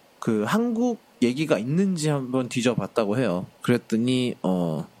그 한국 얘기가 있는지 한번 뒤져봤다고 해요. 그랬더니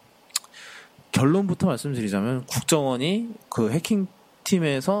결론부터 말씀드리자면 국정원이 그 해킹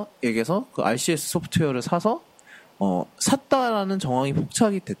팀에서 그 RCS 소프트웨어를 사서 샀다라는 정황이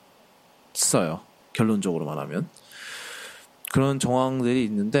포착이 됐어요. 결론적으로 말하면 그런 정황들이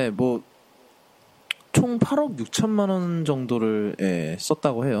있는데 뭐 총 8억 6천만 원 정도를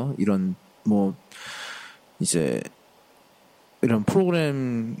썼다고 해요. 이런 뭐 이제 이런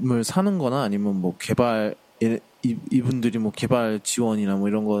프로그램을 사는 거나 아니면 뭐 개발 이분들이 뭐 개발 지원이나 뭐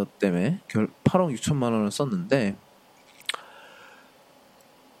이런 것 때문에 8억 6천만 원을 썼는데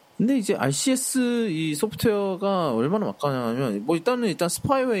근데 이제 RCS 이 소프트웨어가 얼마나 막강하냐면 뭐 일단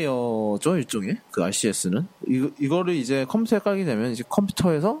스파이웨어죠 일종의 그 RCS는 이거를 이제 컴퓨터에 깔게 되면 이제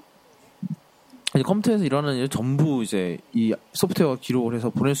컴퓨터에서 일어나는 일 전부 이제 이 소프트웨어가 기록을 해서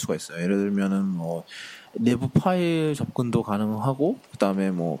보낼 수가 있어요. 예를 들면은 뭐 내부 파일 접근도 가능하고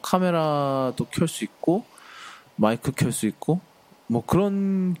그다음에 뭐 카메라도 켤 수 있고 마이크 켤 수 있고 뭐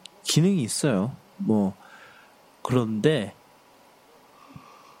그런 기능이 있어요. 뭐 그런데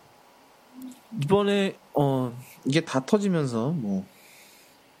이번에 이게 다 터지면서 뭐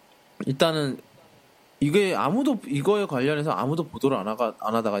일단은 이거에 관련해서 아무도 보도를 안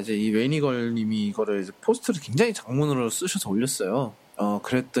하다가 이제 이 레이니걸님이 이거를 이제 포스트를 굉장히 장문으로 쓰셔서 올렸어요.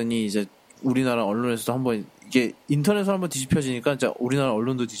 그랬더니 이제 우리나라 언론에서도 한번 이게 인터넷으로 한번 뒤집혀지니까 이제 우리나라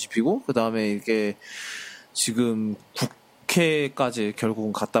언론도 뒤집히고 그 다음에 이게 지금 국회까지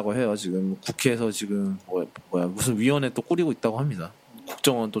결국은 갔다고 해요. 지금 국회에서 지금 무슨 위원회 또 꾸리고 있다고 합니다.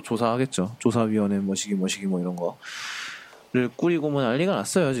 국정원 또 조사하겠죠. 조사위원회 뭐시기 뭐 이런 거를 꾸리고 뭐 난리가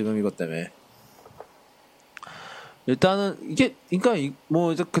났어요. 지금 이것 때문에. 일단은 이게 그러니까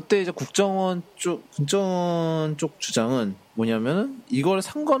뭐 이제 그때 이제 국정원 쪽 주장은 뭐냐면은 이걸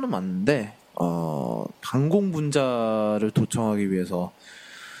산 거는 맞는데 방공 분자를 도청하기 위해서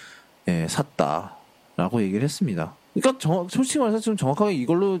샀다라고 얘기를 했습니다. 그러니까 솔직히 말해서 좀 정확하게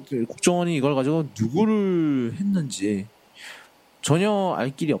이걸로 국정원이 이걸 가지고 누구를 했는지 전혀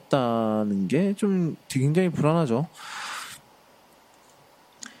알 길이 없다는 게 좀 굉장히 불안하죠.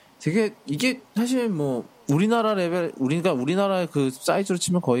 되게 이게 사실 뭐 우리나라 레벨 우리나라의 그 사이즈로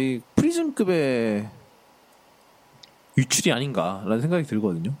치면 거의 프리즘급의 유출이 아닌가라는 생각이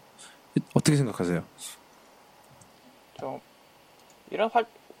들거든요. 어떻게 생각하세요? 좀 이런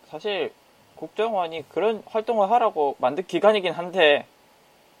사실 국정원이 그런 활동을 하라고 만든 기관이긴 한데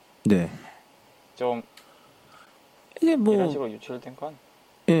네. 좀 이게 뭐 이런 식으로 유출된 건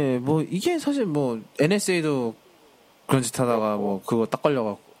뭐 이게 사실 뭐 NSA도 그런 짓 하다가 그렇고. 뭐 그거 딱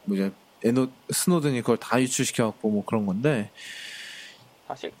걸려갖고 뭐 이제 스노든이 그걸 다 유출시켜갖고 뭐 그런 건데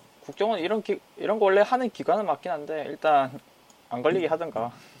사실 국정원 이런 거 원래 하는 기관은 맞긴 한데 일단 안 걸리게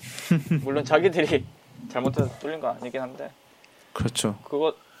하던가. 물론 자기들이 잘못해서 뚫린 건 아니긴 한데. 그렇죠.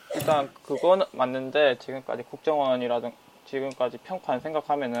 그건 맞는데 지금까지 국정원이라든 지금까지 평판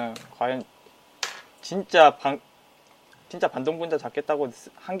생각하면은 과연 진짜 반동분자 잡겠다고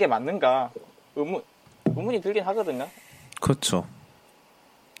한 게 맞는가 의문이 들긴 하거든요. 그렇죠.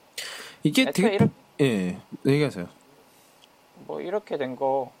 이게 되게 얘기하세요. 뭐 이렇게 된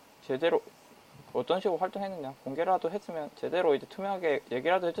거 제대로 어떤 식으로 활동했느냐 공개라도 했으면 제대로 이제 투명하게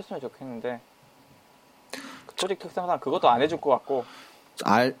얘기라도 해줬으면 좋겠는데 조직 특성상 그것도 안 해줄 것 같고.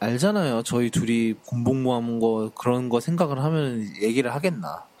 알잖아요. 저희 둘이 군복무한 거 그런 거 생각을 하면 얘기를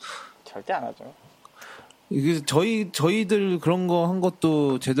하겠나? 절대 안 하죠. 이게 저희들 그런 거 한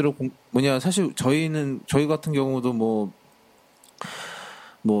것도 제대로 사실 저희 같은 경우도 뭐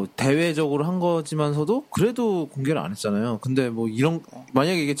대외적으로 한 거지만서도 그래도 공개를 안 했잖아요. 근데 뭐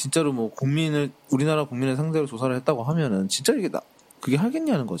만약에 이게 진짜로 뭐 우리나라 국민을 상대로 조사를 했다고 하면은 진짜 그게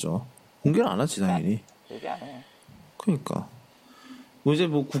하겠냐는 거죠. 공개를 안 하지 당연히. 얘기 안 해. 그러니까. 뭐 이제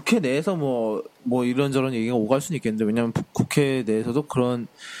뭐 국회 내에서 뭐 이런저런 얘기가 오갈 수는 있겠는데 왜냐면 국회 내에서도 그런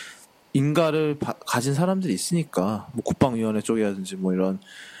인가를 가진 사람들이 있으니까 뭐 국방위원회 쪽이라든지 뭐 이런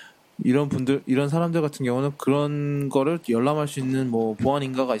사람들 같은 경우는 그런 거를 열람할 수 있는 뭐 보안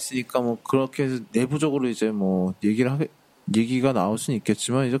인가가 있으니까 뭐 그렇게 해서 내부적으로 이제 뭐 얘기가 나올 수는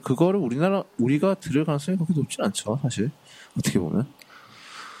있겠지만 이제 그거를 우리가 들을 가능성이 그렇게 높진 않죠 사실 어떻게 보면.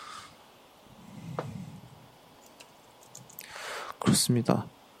 그렇습니다.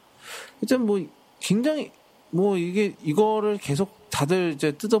 일단 뭐 굉장히 뭐 이거를 계속 다들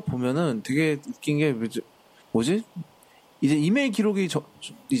이제 뜯어 보면은 되게 웃긴 게 뭐지? 이제 이메일 기록이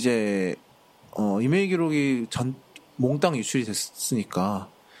이메일 기록이 몽땅 유출이 됐으니까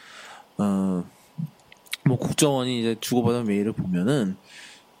뭐 국정원이 이제 주고받은 메일을 보면은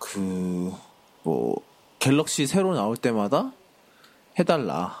갤럭시 새로 나올 때마다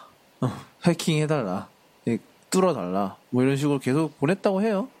해달라 해킹 해달라 뚫어달라 뭐 이런 식으로 계속 보냈다고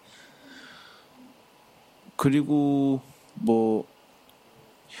해요. 그리고 뭐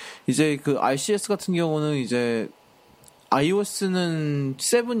이제 그 RCS 같은 경우는 이제 iOS는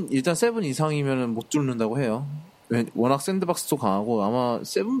일단 7 이상이면은 못 뚫는다고 해요. 워낙 샌드박스도 강하고 아마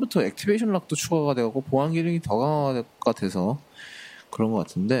 7부터 액티베이션 락도 추가가 되고 보안 기능이 더 강화가 돼서 그런 것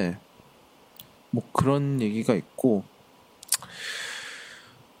같은데 뭐 그런 얘기가 있고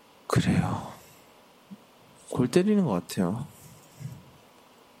그래요. 골 때리는 것 같아요.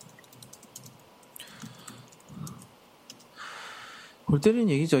 골 때리는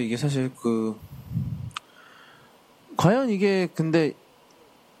얘기죠. 이게 사실 과연 이게 근데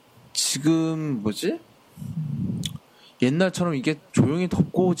지금 옛날처럼 이게 조용히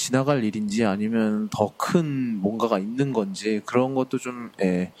덮고 지나갈 일인지 아니면 더 큰 뭔가가 있는 건지 그런 것도 좀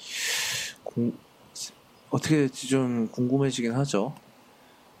어떻게 될지 좀 궁금해지긴 하죠.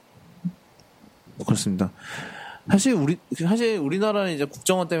 그렇습니다. 사실 우리나라는 이제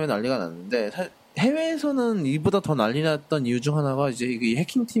국정원 때문에 난리가 났는데 해외에서는 이보다 더 난리 났던 이유 중 하나가 이제 이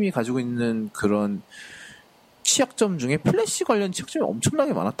해킹팀이 가지고 있는 그런 취약점 중에 플래시 관련 취약점이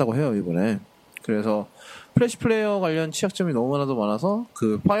엄청나게 많았다고 해요, 이번에. 그래서 플래시 플레이어 관련 취약점이 너무나도 많아서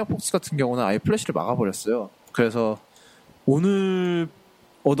그 파이어폭스 같은 경우는 아예 플래시를 막아버렸어요. 그래서 오늘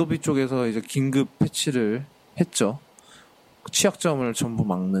어도비 쪽에서 이제 긴급 패치를 했죠. 취약점을 전부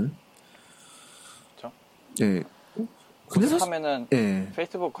막는. 그렇죠. 예. 근데 사실 하면은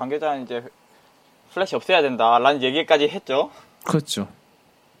페이스북 관계자는 이제 플래시 없애야 된다라는 얘기까지 했죠. 그렇죠.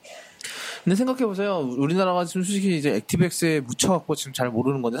 근데 생각해보세요. 우리나라가 지금 솔직히 이제 액티브엑스에 묻혀갖고 지금 잘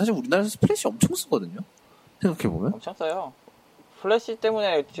모르는 건데 사실 우리나라에서 플래시 엄청 쓰거든요. 생각해보면. 엄청 써요. 플래시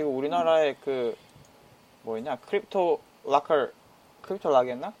때문에 지금 우리나라의 뭐였냐 크립토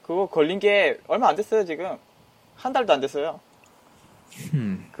락이었나? 그거 걸린 게 얼마 안 됐어요 지금. 한 달도 안 됐어요.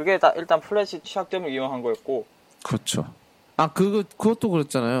 그게 다 일단 플래시 취약점을 이용한 거였고. 그렇죠. 아, 그것도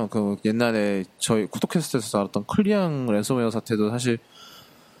그랬잖아요. 그 옛날에 저희 쿠토캐스트에서 다뤘던 클리앙 랜섬웨어 사태도 사실.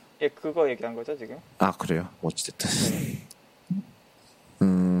 예, 그거 얘기한 거죠 지금. 아, 그래요. 어찌됐든.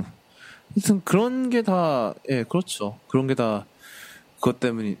 하여튼 그런 게 다, 예, 그렇죠. 그런 게 다 그것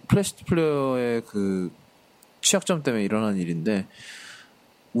때문에 플래시 플레이어의 그 취약점 때문에 일어난 일인데,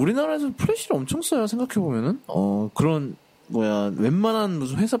 우리나라에서 플래시를 엄청 써요. 생각해 보면은 그런 웬만한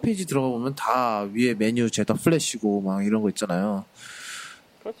무슨 회사 페이지 들어가 보면 다 위에 메뉴 죄다 플래시고 막 이런 거 있잖아요.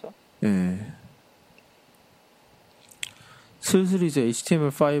 그렇죠. 예. 슬슬 이제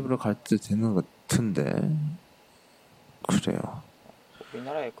HTML5로 갈 때 되는 것 같은데. 그래요.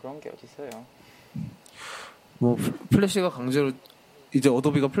 우리나라에 그런 게 어디 있어요? 뭐 플래시가 강제로 이제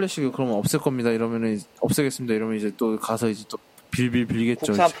어도비가 플래시 그러면 없앨 겁니다. 이러면은 없애겠습니다. 이러면 이제 또 가서 이제 또 빌빌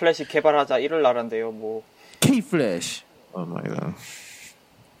빌겠죠. 국산 플래시 개발하자 이럴 나라인데요. 뭐 K 플래시. 오 마이 갓.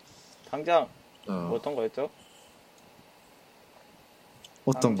 당장 뭐 어떤 거였죠?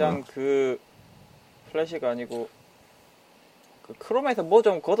 어떤 거? 당장 그 플래시가 아니고 그 크롬에서 뭐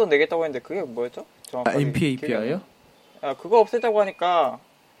좀 걷어내겠다고 했는데 그게 뭐였죠? 정확하게 MP API요? 아, 그거 없애자고 하니까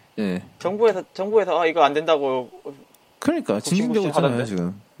예. 정부에서 이거 안 된다고. 그러니까 진행되고 있잖아요 하던데.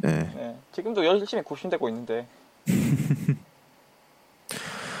 지금. 예. 네. 지금도 열심히 굽신되고 있는데.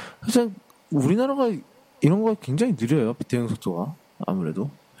 사실 우리나라가 이런 거 굉장히 느려요. 대응 속도가 아무래도.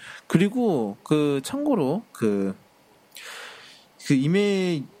 그리고 그 참고로 그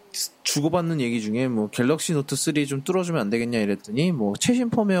이메일 주고받는 얘기 중에 뭐 갤럭시 노트 3 좀 뚫어주면 안 되겠냐 이랬더니 뭐 최신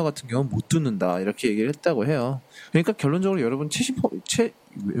펌웨어 같은 경우는 못 뚫는다 이렇게 얘기를 했다고 해요. 그러니까 결론적으로 여러분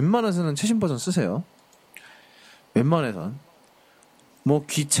웬만해서는 최신 버전 쓰세요. 웬만해선 뭐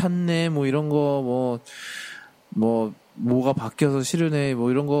귀찮네 뭐 이런 거 뭐가 바뀌어서 싫으네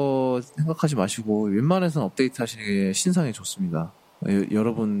뭐 이런 거 생각하지 마시고 웬만해서는 업데이트 하시는 게 신상에 좋습니다.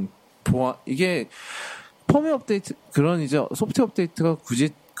 여러분 이게 펌웨어 업데이트 그런 이제 소프트웨어 업데이트가 굳이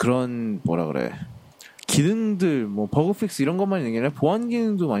그런 뭐라 그래 기능들 뭐 버그 픽스 이런 것만 있는 게 아니라 보안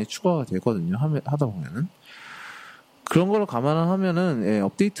기능도 많이 추가가 되거든요. 하다 보면은 그런 걸 감안하면은 예,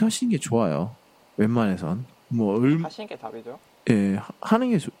 업데이트 하시는 게 좋아요. 웬만해선 뭐 하시는 게 답이죠. 예,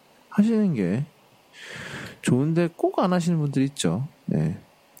 하시는 게 좋은데 꼭 안 하시는 분들이 있죠. 예.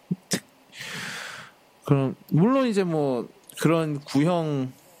 그럼 물론 이제 뭐 그런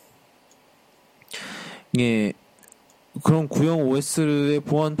구형 OS의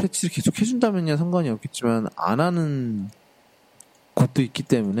보안 패치를 계속 해준다면야 상관이 없겠지만 안 하는 것도 있기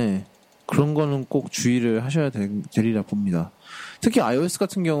때문에 그런 거는 꼭 주의를 하셔야 되리라 봅니다. 특히 iOS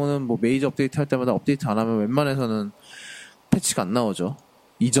같은 경우는 뭐 메이저 업데이트 할 때마다 업데이트 안 하면 웬만해서는 패치가 안 나오죠.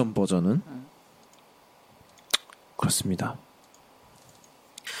 이전 버전은. 그렇습니다.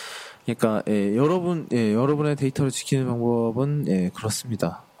 그러니까 여러분의 데이터를 지키는 방법은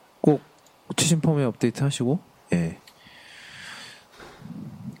그렇습니다. 꼭 최신 펌웨어 업데이트 하시고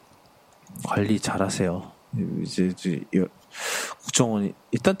관리 잘하세요. 이제 국정원이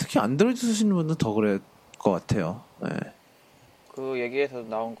일단 특히 안드로이드 쓰시는 분들 더 그럴 것 같아요. 그 얘기에서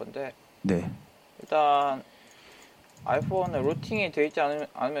나온 건데. 네. 일단 아이폰에 루팅이 돼 있지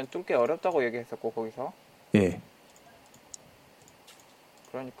않으면 뚫기 어렵다고 얘기했었고 거기서. 예.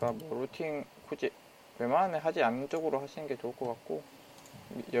 그러니까 뭐 루팅 굳이 웬만하면 하지 않는 쪽으로 하시는 게 좋을 것 같고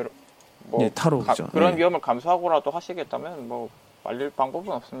뭐 타로죠. 그런 위험을 감수하고라도 하시겠다면 뭐 말릴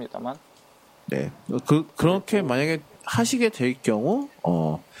방법은 없습니다만. 네. 그렇게 만약에 하시게 될 경우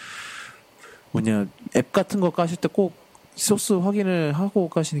앱 같은 거 까실 때 꼭 소스 확인을 하고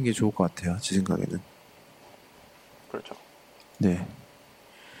까시는 게 좋을 것 같아요. 제 생각에는. 그렇죠. 네.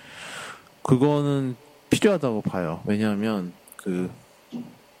 그거는 필요하다고 봐요. 왜냐하면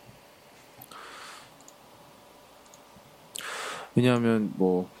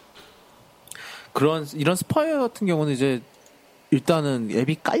뭐 이런 스파이어 같은 경우는 이제 일단은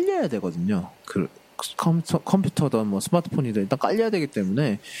앱이 깔려야 되거든요. 컴퓨터든 뭐 스마트폰이든 일단 깔려야 되기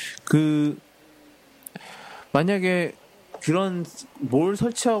때문에 만약에 그런 뭘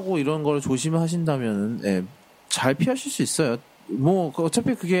설치하고 이런 걸 조심하신다면은 잘 피하실 수 있어요. 뭐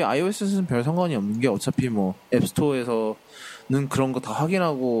어차피 그게 iOS에서는 별 상관이 없는 게 어차피 뭐 앱스토어에서는 그런 거 다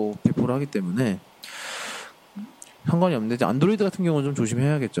확인하고 배포를 하기 때문에 상관이 없는데 안드로이드 같은 경우는 좀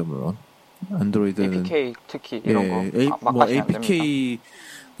조심해야겠죠. 물론 안드로이드는 APK 특히 이런 거 뭐 APK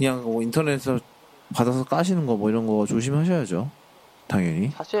그냥 뭐 인터넷에서 받아서 까시는 거 뭐 이런 거 조심하셔야죠.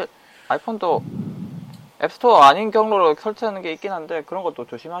 당연히. 사실 아이폰도 앱스토어 아닌 경로로 설치하는 게 있긴 한데 그런 것도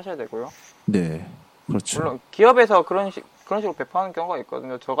조심하셔야 되고요. 네, 그렇죠. 물론 기업에서 그런 식으로 배포하는 경우가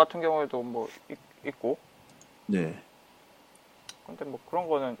있거든요. 저 같은 경우에도 뭐 있고 네. 근데 뭐 그런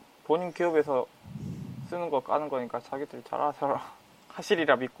거는 본인 기업에서 쓰는 거 까는 거니까 자기들이 잘하셔라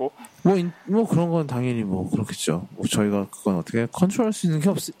하시리라 믿고. 뭐 그런 건 당연히 뭐 그렇겠죠. 뭐 저희가 그건 어떻게 컨트롤할 수 있는 게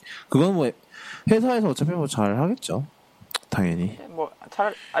그건 뭐 회사에서 어차피 뭐 잘 하겠죠. 당연히. 뭐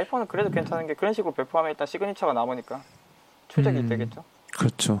아이폰은 그래도 괜찮은 게 그런 식으로 배포하면 일단 시그니처가 남으니까 추적이 되겠죠.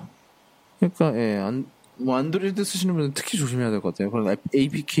 그렇죠. 그러니까 뭐 안드로이드 쓰시는 분은 특히 조심해야 될 것 같아요. 그런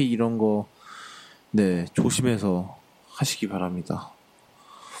APK 이런 거 네 조심해서 하시기 바랍니다.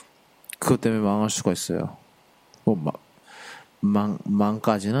 그것 때문에 망할 수가 있어요. 뭐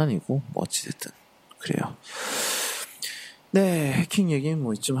망까지는 아니고 뭐 어찌됐든 그래요. 네, 해킹 얘기는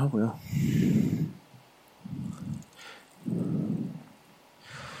뭐 이쯤 하고요.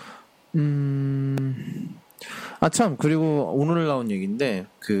 참, 그리고 오늘 나온 얘기인데,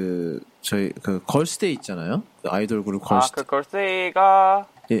 저희, 걸스데이 있잖아요? 아이돌 그룹 걸스데이. 그 걸스데이가,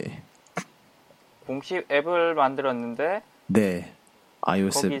 예. 공식 앱을 만들었는데, 네.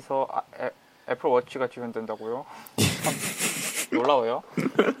 iOS. 거기서 애플 워치가 지원된다고요? 놀라워요?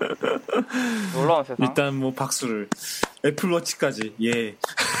 놀라운 세상. 일단 뭐 박수를. 애플 워치까지, 예.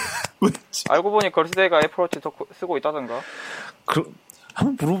 알고 보니 걸스데이가 애플 워치 쓰고 있다던가?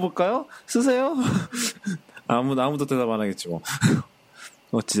 한번 물어볼까요? 쓰세요? 아무도 대답 안 하겠지 뭐.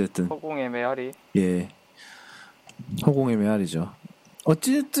 어찌됐든. 허공의 메아리. 예. 허공의 메아리죠.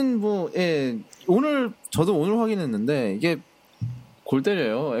 어찌됐든 뭐, 예. 저도 오늘 확인했는데, 이게 골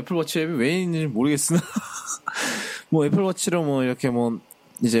때려요. 애플워치 앱이 왜 있는지 모르겠으나. 뭐 애플워치로 뭐 이렇게 뭐,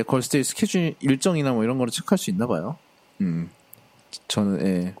 이제 걸스데이 스케줄 일정이나 뭐 이런 거를 체크할 수 있나 봐요. 저는,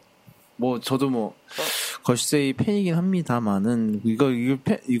 예. 뭐, 저도 뭐, 걸스데이 팬이긴 합니다만은,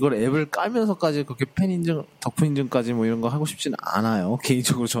 이걸 앱을 깔면서까지 그렇게 덕후 인증까지 뭐 이런 거 하고 싶지는 않아요.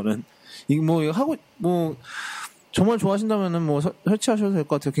 개인적으로 저는. 정말 좋아하신다면은 뭐, 설치하셔도 될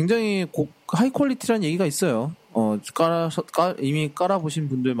것 같아요. 굉장히 하이 퀄리티라는 얘기가 있어요. 이미 깔아보신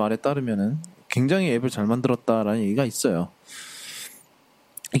분들 말에 따르면은, 굉장히 앱을 잘 만들었다라는 얘기가 있어요.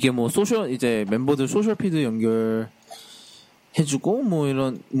 이게 뭐, 이제 멤버들 소셜 피드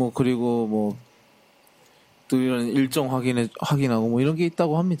해주고 그리고 또 이런 일정 확인하고 뭐 이런 게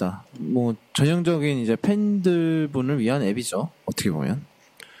있다고 합니다. 뭐 전형적인 이제 팬들분을 위한 앱이죠. 어떻게 보면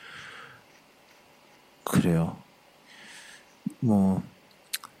그래요. 뭐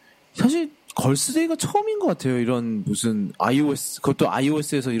사실 걸스데이가 처음인 것 같아요. 이런 무슨 그것도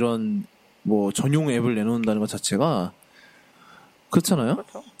iOS에서 이런 뭐 전용 앱을 내놓는다는 것 자체가 그렇잖아요.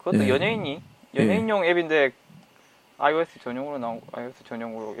 그렇죠. 그것도 네. 연예인용 앱인데. iOS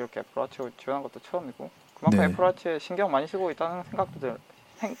전용으로 이렇게 애플워치 지원한 것도 처음이고 그만큼 네. 애플워치에 신경 많이 쓰고 있다는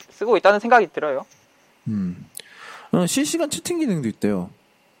생각이 들어요. 실시간 채팅 기능도 있대요.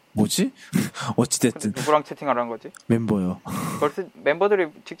 뭐지? 어찌됐든 누구랑 채팅하라는 거지? 멤버요. 벌써 멤버들이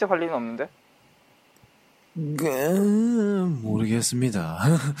직접 할 리는 없는데? 모르겠습니다.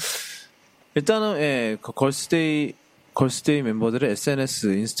 일단은 예, 걸스데이 멤버들의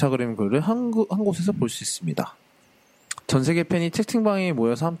SNS, 인스타그램 글을 한 곳에서 볼 수 있습니다. 전 세계 팬이 채팅방에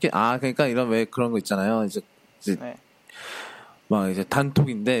모여서 함께 그러니까 이런 왜 그런 거 있잖아요. 이제 네. 막 이제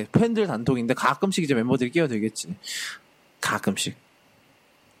단톡인데 팬들 단톡인데 가끔씩 이제 멤버들이 끼어들겠지. 가끔씩.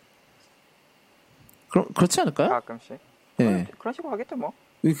 그렇지 않을까요? 가끔씩. 네. 그런 식으로 하겠죠 뭐.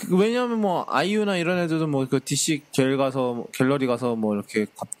 왜냐하면 뭐 아이유나 이런 애들도 뭐 그 DC 갤러리 가서 뭐 이렇게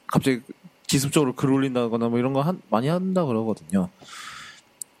갑자기 기습적으로 글 올린다거나 뭐 이런 거 많이 한다 그러거든요.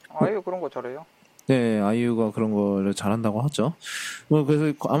 아이유 그런 거 잘해요. 네, 아이유가 그런 거를 잘한다고 하죠. 뭐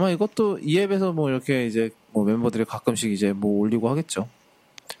그래서 아마 이것도 이 앱에서 뭐 이렇게 이제 뭐 멤버들이 가끔씩 이제 뭐 올리고 하겠죠.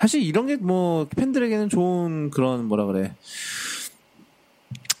 사실 이런 게 뭐 팬들에게는 좋은 그런 뭐라 그래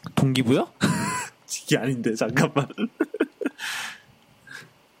동기부여? 이게 아닌데 잠깐만.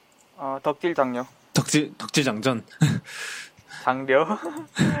 덕질장려. 덕질장전. 장려.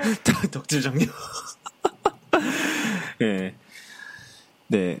 덕질장려. 예.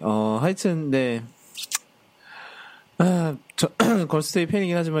 네, 하여튼, 네. 걸스데이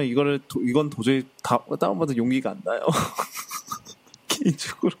팬이긴 하지만 이건 도저히 다운받을 용기가 안 나요.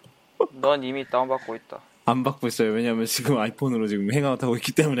 개인적으로. 넌 이미 다운받고 있다. 안 받고 있어요. 왜냐면 지금 아이폰으로 지금 행아웃하고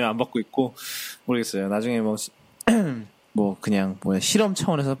있기 때문에 안 받고 있고, 모르겠어요. 나중에 그냥 실험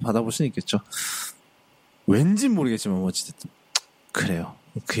차원에서 받아볼 수는 있겠죠. 왠진 모르겠지만, 뭐, 어찌됐든. 그래요.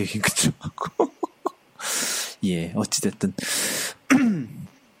 그 얘기는 그쯤 하고. 예, 어찌됐든.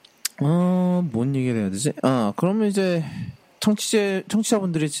 뭔 얘기를 해야 되지? 그러면 이제,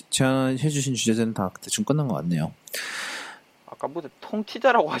 청취자분들이 제안해주신 주제는 다 대충 끝난 것 같네요. 아까 무슨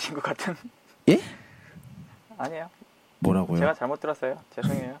통치자라고 하신 것 같은. 예? 아니에요. 뭐라고요? 제가 잘못 들었어요.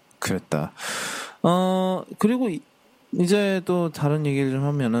 죄송해요. 그랬다. 그리고 이제 또 다른 얘기를 좀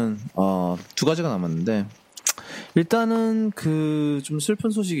하면은, 두 가지가 남았는데, 일단은 그 좀 슬픈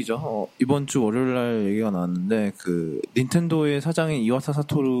소식이죠. 이번 주 월요일 날 얘기가 나왔는데 그 닌텐도의 사장인 이와타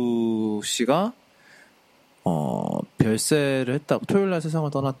사토루 씨가 별세를 했다고, 토요일 날 세상을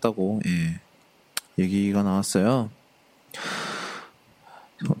떠났다고 얘기가 나왔어요.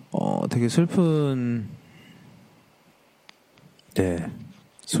 되게 슬픈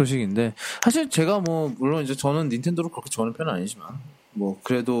소식인데, 사실 제가 뭐 물론 이제 저는 닌텐도를 그렇게 좋아하는 편은 아니지만 뭐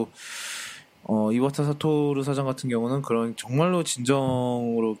그래도 이와타 사토루 사장 같은 경우는 그런 정말로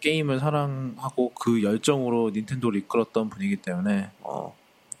진정으로 게임을 사랑하고 그 열정으로 닌텐도를 이끌었던 분이기 때문에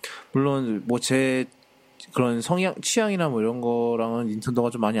물론 뭐 제 그런 성향 취향이나 뭐 이런 거랑은 닌텐도가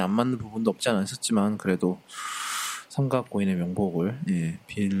좀 많이 안 맞는 부분도 없지 않아 있었지만 그래도 삼각고인의 명복을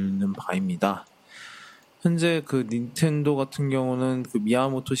빌는 바입니다. 현재 그 닌텐도 같은 경우는 그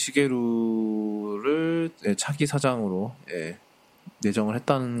미야모토 시게루를 차기 사장으로 내정을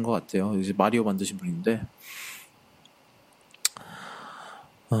했다는 것 같아요. 이제 마리오 만드신 분인데,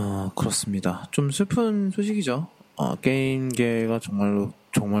 그렇습니다. 좀 슬픈 소식이죠. 게임계가 정말로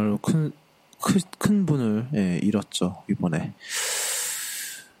큰 분을 잃었죠, 이번에.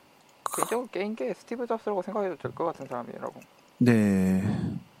 개인적으로 게임계 스티브 잡스라고 생각해도 될 것 같은 사람이라고. 네,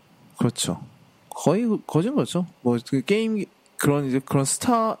 그렇죠. 거의 거진 거죠. 뭐 그 게임 그런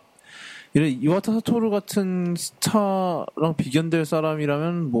스타, 이런 이와타 사토루 같은 스타랑 비견될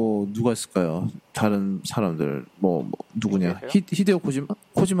사람이라면 뭐 누가 있을까요? 다른 사람들 뭐 누구냐? 히데오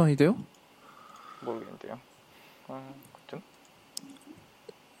코지마 히데오? 모르겠는데요. 그쯤?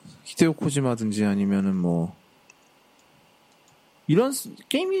 히데오 코지마든지 아니면은 뭐 이런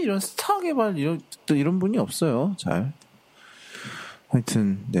게임이 이런 스타 개발 이런 분이 없어요. 잘.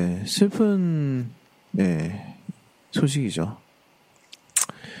 하여튼 슬픈 소식이죠.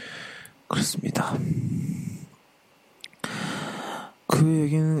 그렇습니다. 그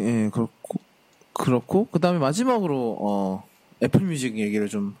얘기는 그렇고 그다음에 마지막으로 애플 뮤직 얘기를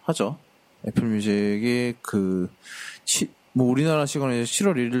좀 하죠. 애플 뮤직이 뭐 우리나라 시간에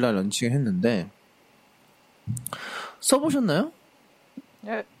 7월 1일 날 런칭했는데 써보셨나요?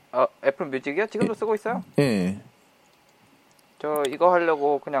 예. 애플 뮤직이요? 지금도 쓰고 있어요. 예. 저 이거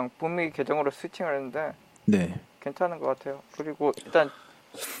하려고 그냥 북미 계정으로 스위칭을 했는데 괜찮은 것 같아요. 그리고 일단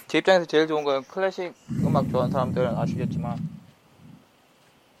제 입장에서 제일 좋은 건 클래식 음악 좋아하는 사람들은 아시겠지만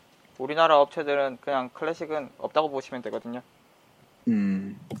우리나라 업체들은 그냥 클래식은 없다고 보시면 되거든요.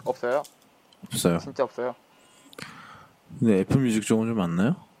 없어요. 진짜 없어요. 근데 애플 뮤직 쪽은 좀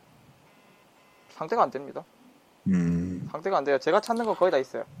많나요? 상대가 안 됩니다. 상대가 안 돼요. 제가 찾는 건 거의 다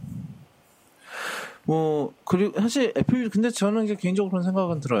있어요. 뭐 그리고 사실 애플 근데 저는 이제 개인적으로 그런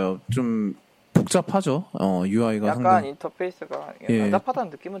생각은 들어요. 좀 복잡하죠. UI가 약간 상당히 인터페이스가 답답하다는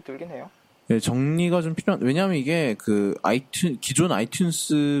느낌은 들긴 해요. 정리가 좀 필요한. 왜냐하면 이게 그 기존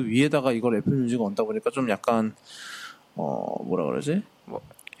아이튠스 위에다가 이걸 애플 뮤직을 얹다 보니까 좀 약간 뭐라 그러지? 뭐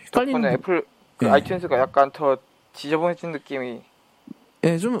덕분에 애플 아이튠스가 약간 더 지저분해진 느낌이.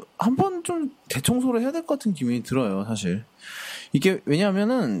 좀 한번 좀 대청소를 해야 될 것 같은 기분이 들어요. 사실 이게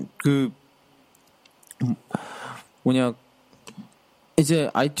왜냐하면은 이제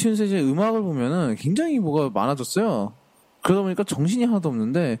아이튠스 이제 음악을 보면은 굉장히 뭐가 많아졌어요. 그러다 보니까 정신이 하나도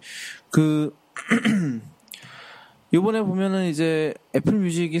없는데 이번에 보면은 이제 애플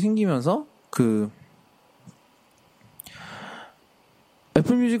뮤직이 생기면서 애플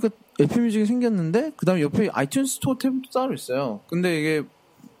뮤직이 생겼는데 그다음에 옆에 아이튠스 스토어 탭도 따로 있어요. 근데 이게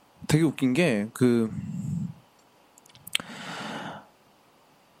되게 웃긴 게 그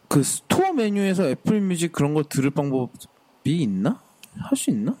스토어 메뉴에서 애플 뮤직 그런 거 들을 방법이 있나? 할 수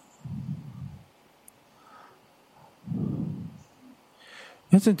있나?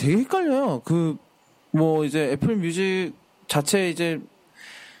 하여튼 되게 헷갈려요. 뭐 이제 애플 뮤직 자체 이제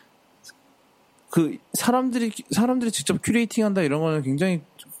사람들이 직접 큐레이팅 한다 이런 거는 굉장히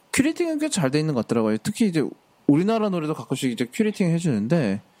큐레이팅은 꽤 잘 돼 있는 것 같더라고요. 특히 이제 우리나라 노래도 가끔씩 이제 큐레이팅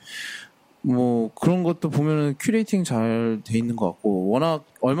해주는데 뭐 그런 것도 보면은 큐레이팅 잘 돼 있는 것 같고 워낙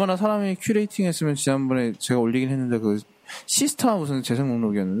얼마나 사람이 큐레이팅 했으면 지난번에 제가 올리긴 했는데 시스타 무슨 재생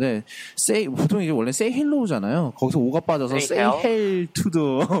목록이었는데 보통 이제 원래 Say Hello잖아요. 거기서 오가 빠져서 Say Hell to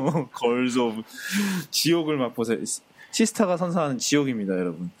the Girls of 지옥을 맛보세요. 시스타가 선사하는 지옥입니다,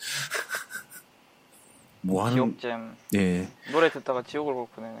 여러분. 뭐 하는 지옥잼. 노래 듣다가 지옥을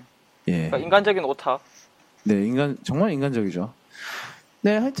보내네. 그러니까 인간적인 오타. 정말 인간적이죠.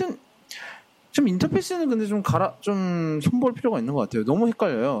 하여튼 좀 인터페이스는 근데 좀 손볼 필요가 있는 것 같아요. 너무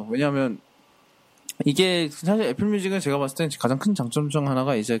헷갈려요. 왜냐하면 이게 사실 애플 뮤직은 제가 봤을 때 가장 큰 장점 중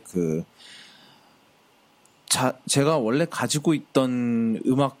하나가 이제 제가 원래 가지고 있던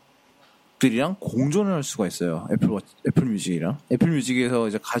음악들이랑 공존을 할 수가 있어요. 애플 뮤직이랑 애플 뮤직에서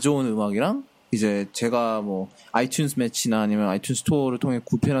이제 가져온 음악이랑 이제 제가 뭐 아이튠즈 매치나 아니면 아이튠즈 스토어를 통해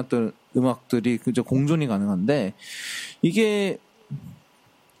구입해놨던 음악들이 그저 공존이 가능한데 이게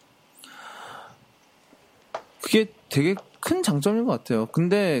그게 되게 큰 장점인 것 같아요.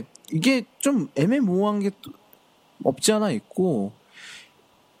 근데 이게 좀 애매모호한 게 없지 않아 있고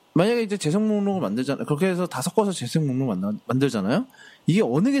만약에 이제 재생 목록을 만들잖아요. 그렇게 해서 다 섞어서 재생 목록을 만들잖아요. 이게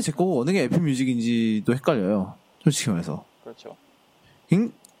어느 게 제 거고 어느 게 애플 뮤직인지도 헷갈려요. 솔직히 말해서. 그렇죠.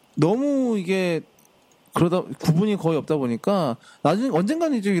 너무 이게 그러다 구분이 거의 없다 보니까 나중에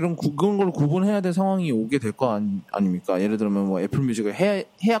언젠가는 이제 그런 걸 구분해야 될 상황이 오게 될 거 아닙니까? 예를 들면 뭐 애플 뮤직을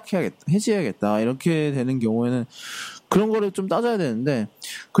해지해야겠다 이렇게 되는 경우에는 그런 거를 좀 따져야 되는데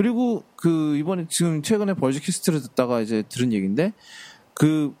그리고 그 이번에 지금 최근에 벌즈키스트를 듣다가 이제 들은 얘기인데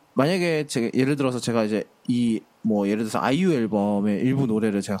그 만약에 예를 들어서 제가 이제 예를 들어서 아이유 앨범의 일부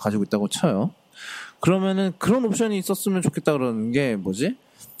노래를 제가 가지고 있다고 쳐요. 그러면은 그런 옵션이 있었으면 좋겠다 그러는 게 뭐지?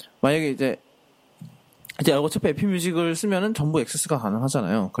 만약에 이제 어차피 애플 뮤직을 쓰면은 전부 액세스가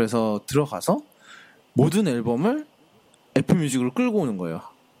가능하잖아요. 그래서 들어가서 모든 앨범을 애플 뮤직으로 끌고 오는 거예요.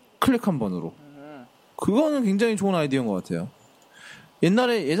 클릭 한 번으로. 그거는 굉장히 좋은 아이디어인 것 같아요.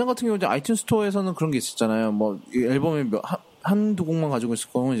 예전 같은 경우 이제 아이튠 스토어에서는 그런 게 있었잖아요. 뭐 앨범에 한두 곡만 가지고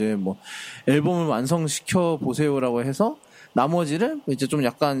있을 거면 이제 뭐 앨범을 완성시켜 보세요라고 해서 나머지를 이제 좀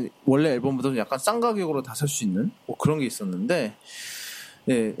약간 원래 앨범보다 좀 약간 싼 가격으로 다 살 수 있는 뭐 그런 게 있었는데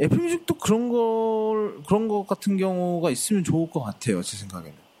예, 애플 뮤직도 그런 거 같은 경우가 있으면 좋을 것 같아요. 제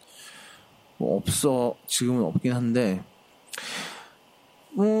생각에는. 뭐 지금은 없긴 한데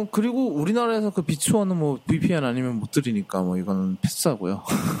그리고 우리나라에서 그 비추어는 뭐 VPN 아니면 못 들으니까 뭐 이거는 패스하고요.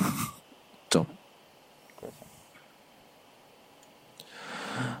 점.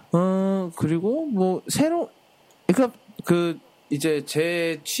 그리고 뭐 그러니까 이제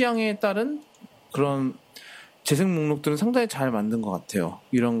제 취향에 따른 그런 재생 목록들은 상당히 잘 만든 것 같아요.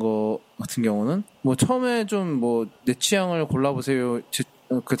 이런 거 같은 경우는 뭐 처음에 좀 뭐 내 취향을 골라보세요.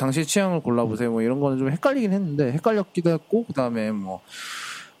 그 당시 취향을 골라보세요. 뭐 이런 거는 좀 헷갈리긴 했는데 헷갈렸기도 했고 그 다음에 뭐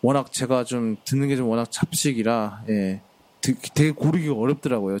워낙 제가 좀 듣는 게 좀 워낙 잡식이라 예, 되게 고르기가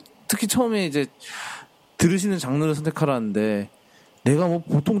어렵더라고요. 특히 처음에 이제 들으시는 장르를 선택하라는데 내가 뭐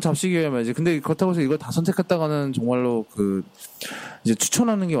보통 잡식이어야 말이지. 근데 그렇다고 해서 이걸 다 선택했다가는 정말로 이제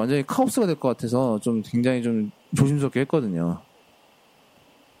추천하는 게 완전히 카오스가 될 것 같아서 좀 굉장히 좀 조심스럽게 했거든요.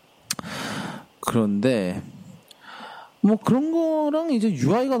 그런데 뭐 그런 거랑 이제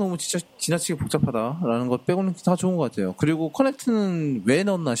UI가 너무 진짜 지나치게 복잡하다라는 것 빼고는 다 좋은 것 같아요. 그리고 커넥트는 왜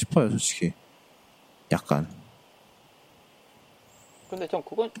넣었나 싶어요, 솔직히. 약간. 근데 전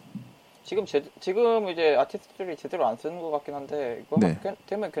그건 지금 이제 아티스트들이 제대로 안 쓰는 것 같긴 한데 이거 네.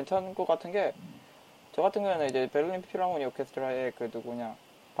 되면 괜찮은 것 같은 게 저 같은 경우는 이제 베를린 필하모니 오케스트라의 그 누구냐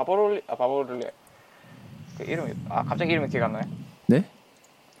바버를리 그 이름이 갑자기 이름이 기억 안 나네. 네?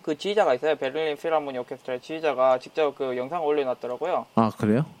 그 지휘자가 있어요. 베를린 필하모니 오케스트라의 지휘자가 직접 그 영상을 올려놨더라고요. 아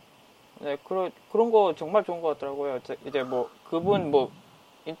그래요? 네, 그런 거 정말 좋은 것 같더라고요. 이제 뭐 그분 뭐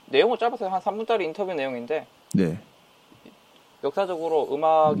내용은 짧아서 한 3분짜리 인터뷰 내용인데. 네. 역사적으로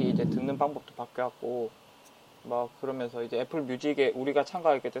음악이 이제 듣는 방법도 바뀌었고 막 그러면서 이제 애플 뮤직에 우리가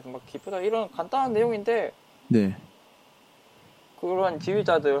참가하게 돼서 막 기쁘다 이런 간단한 내용인데 네. 그런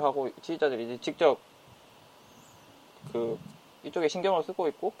지휘자들이 이제 직접 그 이쪽에 신경을 쓰고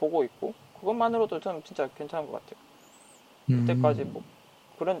있고 보고 있고 그것만으로도 저는 진짜 괜찮은 것 같아요. 그때까지 뭐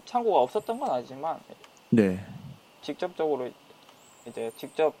그런 창고가 없었던 건 아니지만 네. 직접적으로 이제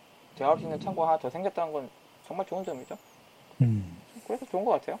직접 대화할 수 있는 창고가 하나 더 생겼다는 건 정말 좋은 점이죠. 그래서 좋은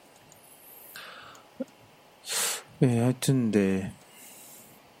것 같아요. 네, 하여튼, 네.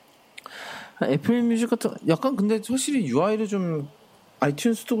 애플 뮤직 같은, 약간 근데 확실히 UI를 좀,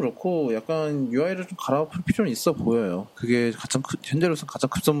 아이튠즈도 그렇고, 약간 UI를 좀 갈아엎을 필요는 있어 보여요. 그게 현재로서 가장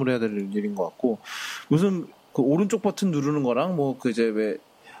급선무해야 될 일인 것 같고, 무슨, 그 오른쪽 버튼 누르는 거랑, 뭐, 이제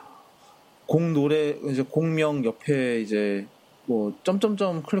공명 옆에 이제, 뭐,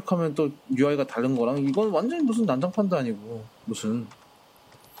 점점점 클릭하면 또 UI가 다른 거랑, 이건 완전히 무슨 난장판도 아니고, 무슨.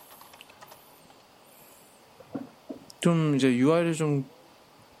 좀 이제 UI를 좀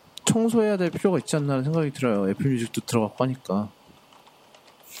청소해야 될 필요가 있지 않나 하는 생각이 들어요. 애플 뮤직도 들어갔고 하니까.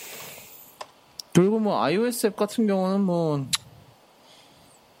 그리고 뭐 iOS 앱 같은 경우는 뭐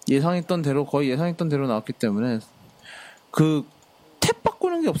거의 예상했던 대로 나왔기 때문에 그 탭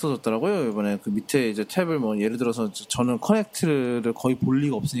바꾸는 게 없어졌더라고요. 이번에 그 밑에 이제 탭을 뭐 예를 들어서 저는 커넥트를 거의 볼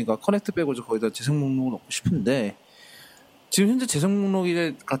리가 없으니까 커넥트 빼고 거기다 재생 목록을 넣고 싶은데 지금 현재 재생 목록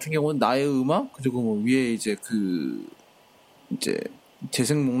같은 경우는 나의 음악 그리고 뭐 위에 이제 이제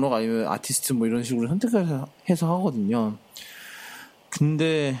재생 목록 아니면 아티스트 뭐 이런 식으로 선택해서 하거든요.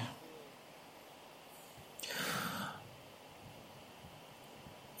 근데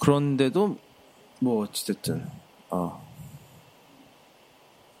그런데도 뭐 어찌됐든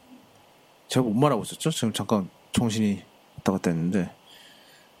제가 못 말하고 있었죠? 지금 잠깐 정신이 왔다 갔다 했는데.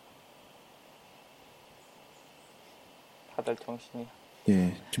 다들 정신이.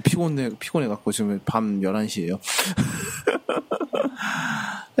 예, 좀 피곤해갖고 지금 밤 11시에요.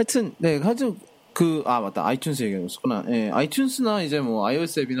 하여튼, 맞다. 아이튠스 얘기했었구나. 예, 아이튠스나 이제 뭐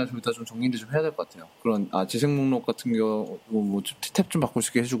iOS 앱이나 좀 이따 좀 정리를 좀 해야 될 것 같아요. 그런, 재생 목록 같은 경우, 탭 좀 바꿀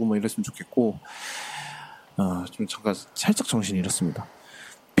수 있게 해주고 뭐 이랬으면 좋겠고, 좀 잠깐 살짝 정신이 잃었습니다.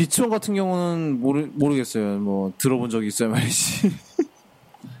 비츠원 같은 경우는 모르겠어요. 뭐, 들어본 적이 있어야 말이지.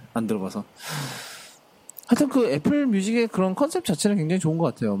 안 들어봐서. 하여튼 그 애플 뮤직의 그런 컨셉 자체는 굉장히 좋은 것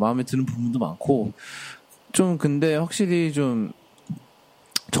같아요. 마음에 드는 부분도 많고, 좀 근데 확실히 좀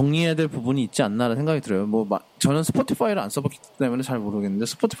정리해야 될 부분이 있지 않나라는 생각이 들어요. 저는 스포티파이를 안 써봤기 때문에 잘 모르겠는데,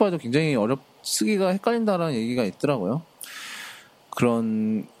 스포티파이도 굉장히 쓰기가 헷갈린다라는 얘기가 있더라고요.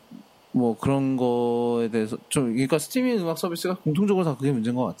 그런 거에 대해서 그러니까 스트리밍 음악 서비스가 공통적으로 다 그게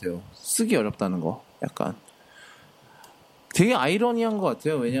문제인 것 같아요. 쓰기 어렵다는 거, 약간. 되게 아이러니한 것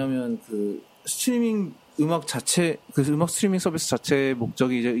같아요. 왜냐하면 그 스트리밍 음악 스트리밍 서비스 자체의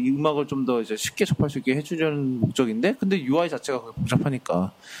목적이 이제 이 음악을 좀 더 이제 쉽게 접할 수 있게 해주려는 목적인데, 근데 UI 자체가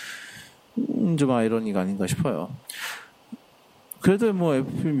복잡하니까, 좀 아이러니가 아닌가 싶어요. 그래도 뭐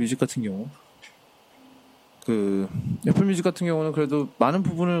애플 뮤직 같은 경우는 그래도 많은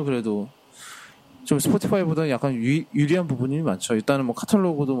부분을 그래도 좀 스포티파이보다는 약간 유리한 부분이 많죠. 일단은 뭐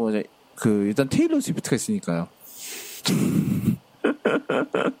카탈로그도 뭐 이제 일단 테일러 스위프트가 있으니까요.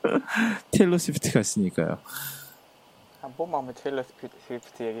 테일러 스위프트가 있으니까요. 뭐만 하면 테일러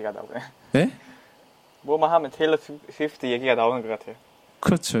스위프트 얘기가 나오네. 네? 뭐만 하면 테일러 스위프트 얘기가 나오는 것 같아요.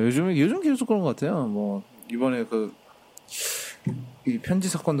 그렇죠. 요즘 계속 그런 것 같아요. 뭐 이번에 이 편지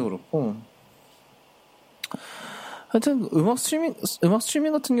사건도 그렇고. 하여튼 음악 스트리밍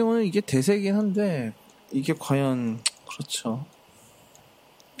같은 경우는 이게 대세이긴 한데 이게 과연 그렇죠.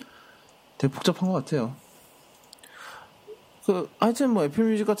 되게 복잡한 것 같아요. 하여튼 뭐 애플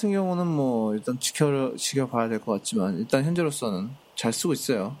뮤직 같은 경우는 뭐 일단 지켜봐야 될 것 같지만 일단 현재로서는 잘 쓰고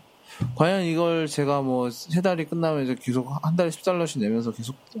있어요. 과연 이걸 제가 뭐 3달이 끝나면 이제 계속 한 달에 $10씩 내면서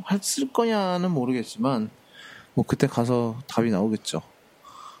계속 쓸 거냐는 모르겠지만 뭐 그때 가서 답이 나오겠죠.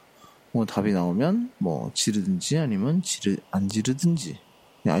 뭐 답이 나오면 뭐 지르든지 아니면 안 지르든지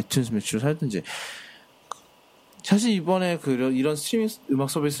그냥 아이튠스 매출을 살든지. 사실 이번에 이런 스트리밍 음악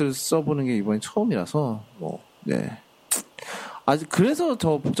서비스를 써보는 게 이번이 처음이라서 아직 그래서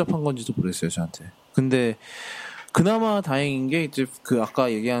더 복잡한 건지도 모르겠어요, 저한테. 근데 그나마 다행인 게 이제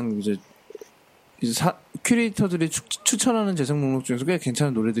아까 얘기한 이제 큐레이터들이 추천하는 재생 목록 중에서 꽤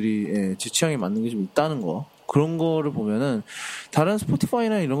괜찮은 노래들이 제 취향에 맞는 게 좀 있다는 거. 그런 거를 보면은 다른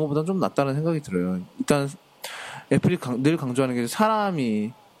스포티파이나 이런 거보다 좀 낫다는 생각이 들어요. 일단 애플이 늘 강조하는 게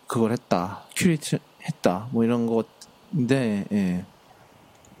사람이 그걸 했다, 큐레이트 했다, 뭐 이런 건데, 예.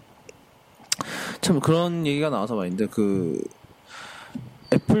 참 그런 얘기가 나와서 말인데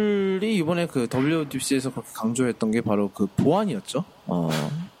애플이 이번에 WWDC에서 그렇게 강조했던 게 바로 보안이었죠.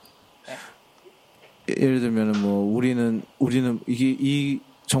 예를 들면은 뭐 우리는 이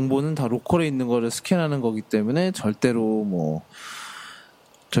정보는 다 로컬에 있는 거를 스캔하는 거기 때문에 절대로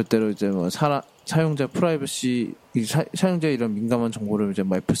이제 뭐 사용자 프라이버시, 사용자의 이런 민감한 정보를 이제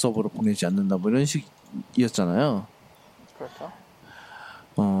뭐 애플 서버로 보내지 않는다, 뭐 이런 식이었잖아요. 그렇죠.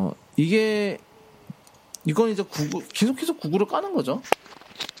 이건 이제 계속해서 구글을 까는 거죠.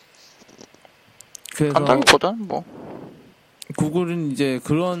 그래서 간다기보다는 뭐 구글은 이제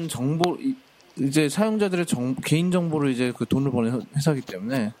그런 정보, 이제 사용자들의 개인 정보를 이제 돈을 버는 회사이기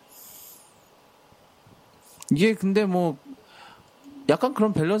때문에 이게 근데 뭐 약간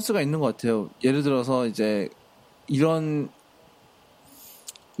그런 밸런스가 있는 것 같아요. 예를 들어서 이제 이런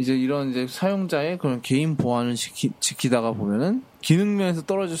이제 사용자의 그런 개인 보안을 지키다가 보면은 기능 면에서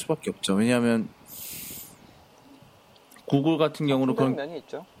떨어질 수밖에 없죠. 왜냐하면 구글 같은 경우는 그런 면이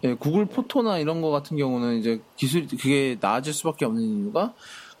있죠. 예, 구글 포토나 이런 거 같은 경우는 이제 그게 나아질 수밖에 없는 이유가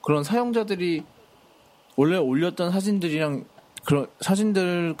그런 사용자들이 원래 올렸던 사진들이랑 그런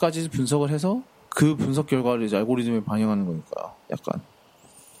사진들까지 분석을 해서 그 분석 결과를 이제 알고리즘에 반영하는 거니까 약간.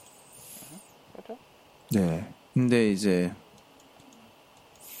 그렇죠. 네. 근데 이제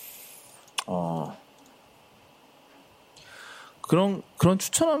그런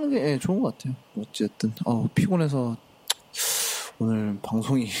추천하는 게 좋은 것 같아요. 어쨌든 피곤해서 오늘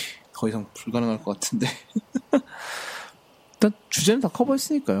방송이 더 이상 불가능할 것 같은데. 일단 주제는 다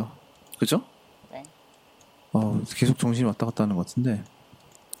커버했으니까요. 그죠? 네. 계속 정신이 왔다 갔다 하는 것 같은데.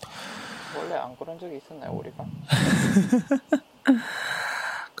 원래 안 그런 적이 있었나요, 우리가?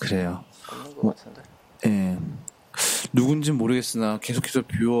 그래요. 없는 것 같은데. 예. 누군진 모르겠으나 계속해서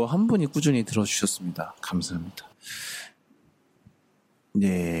뷰어 한 분이 꾸준히 들어주셨습니다. 감사합니다.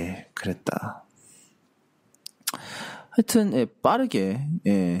 네, 그랬다. 하여튼 예, 빠르게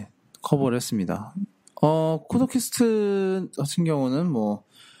예, 커버를 했습니다. 코드캐스트 같은 경우는 뭐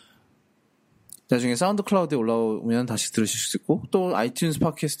나중에 사운드 클라우드에 올라오면 다시 들으실 수 있고 또 아이튠즈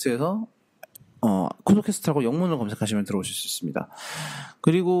팟캐스트에서 코드캐스트라고 영문을 검색하시면 들어오실 수 있습니다.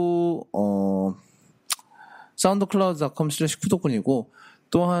 그리고 soundcloud.com/쿠도군이고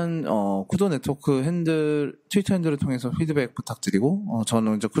또한 쿠도 네트워크 핸들 트위터 핸들을 통해서 피드백 부탁드리고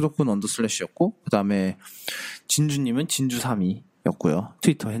저는 이제 쿠도군 _였고 그 다음에 진주님은 진주32였고요.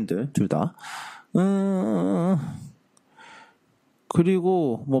 트위터 핸들 둘 다.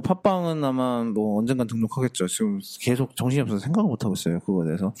 그리고 뭐 팟빵은 아마 뭐 언젠간 등록하겠죠. 지금 계속 정신이 없어서 생각을 못 하고 있어요. 그거에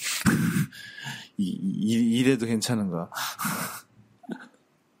대해서. 이래도 괜찮은가?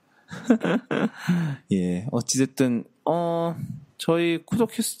 예, 어찌됐든 저희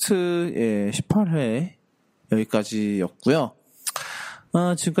쿠도캐스트 예, 18회 여기까지였고요.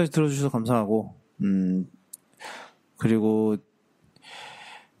 지금까지 들어주셔서 감사하고 그리고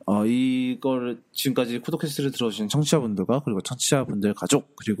이걸 지금까지 쿠도캐스트를 들어주신 청취자분들과 그리고 청취자분들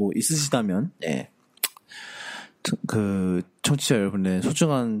가족 그리고 있으시다면 예, 그 청취자 여러분의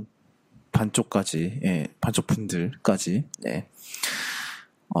소중한 반쪽까지 예, 반쪽 분들까지 예,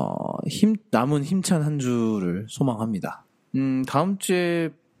 남은 힘찬 한 주를 소망합니다. 다음 주에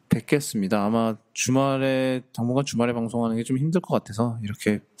뵙겠습니다. 아마 당분간 주말에 방송하는 게 좀 힘들 것 같아서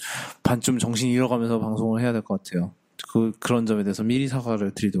이렇게 반쯤 정신 잃어가면서 방송을 해야 될 것 같아요. 그런 점에 대해서 미리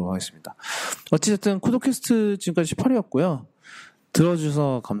사과를 드리도록 하겠습니다. 어찌됐든 쿠도캐스트 지금까지 18회였고요.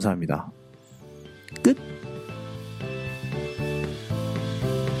 들어주셔서 감사합니다. 끝!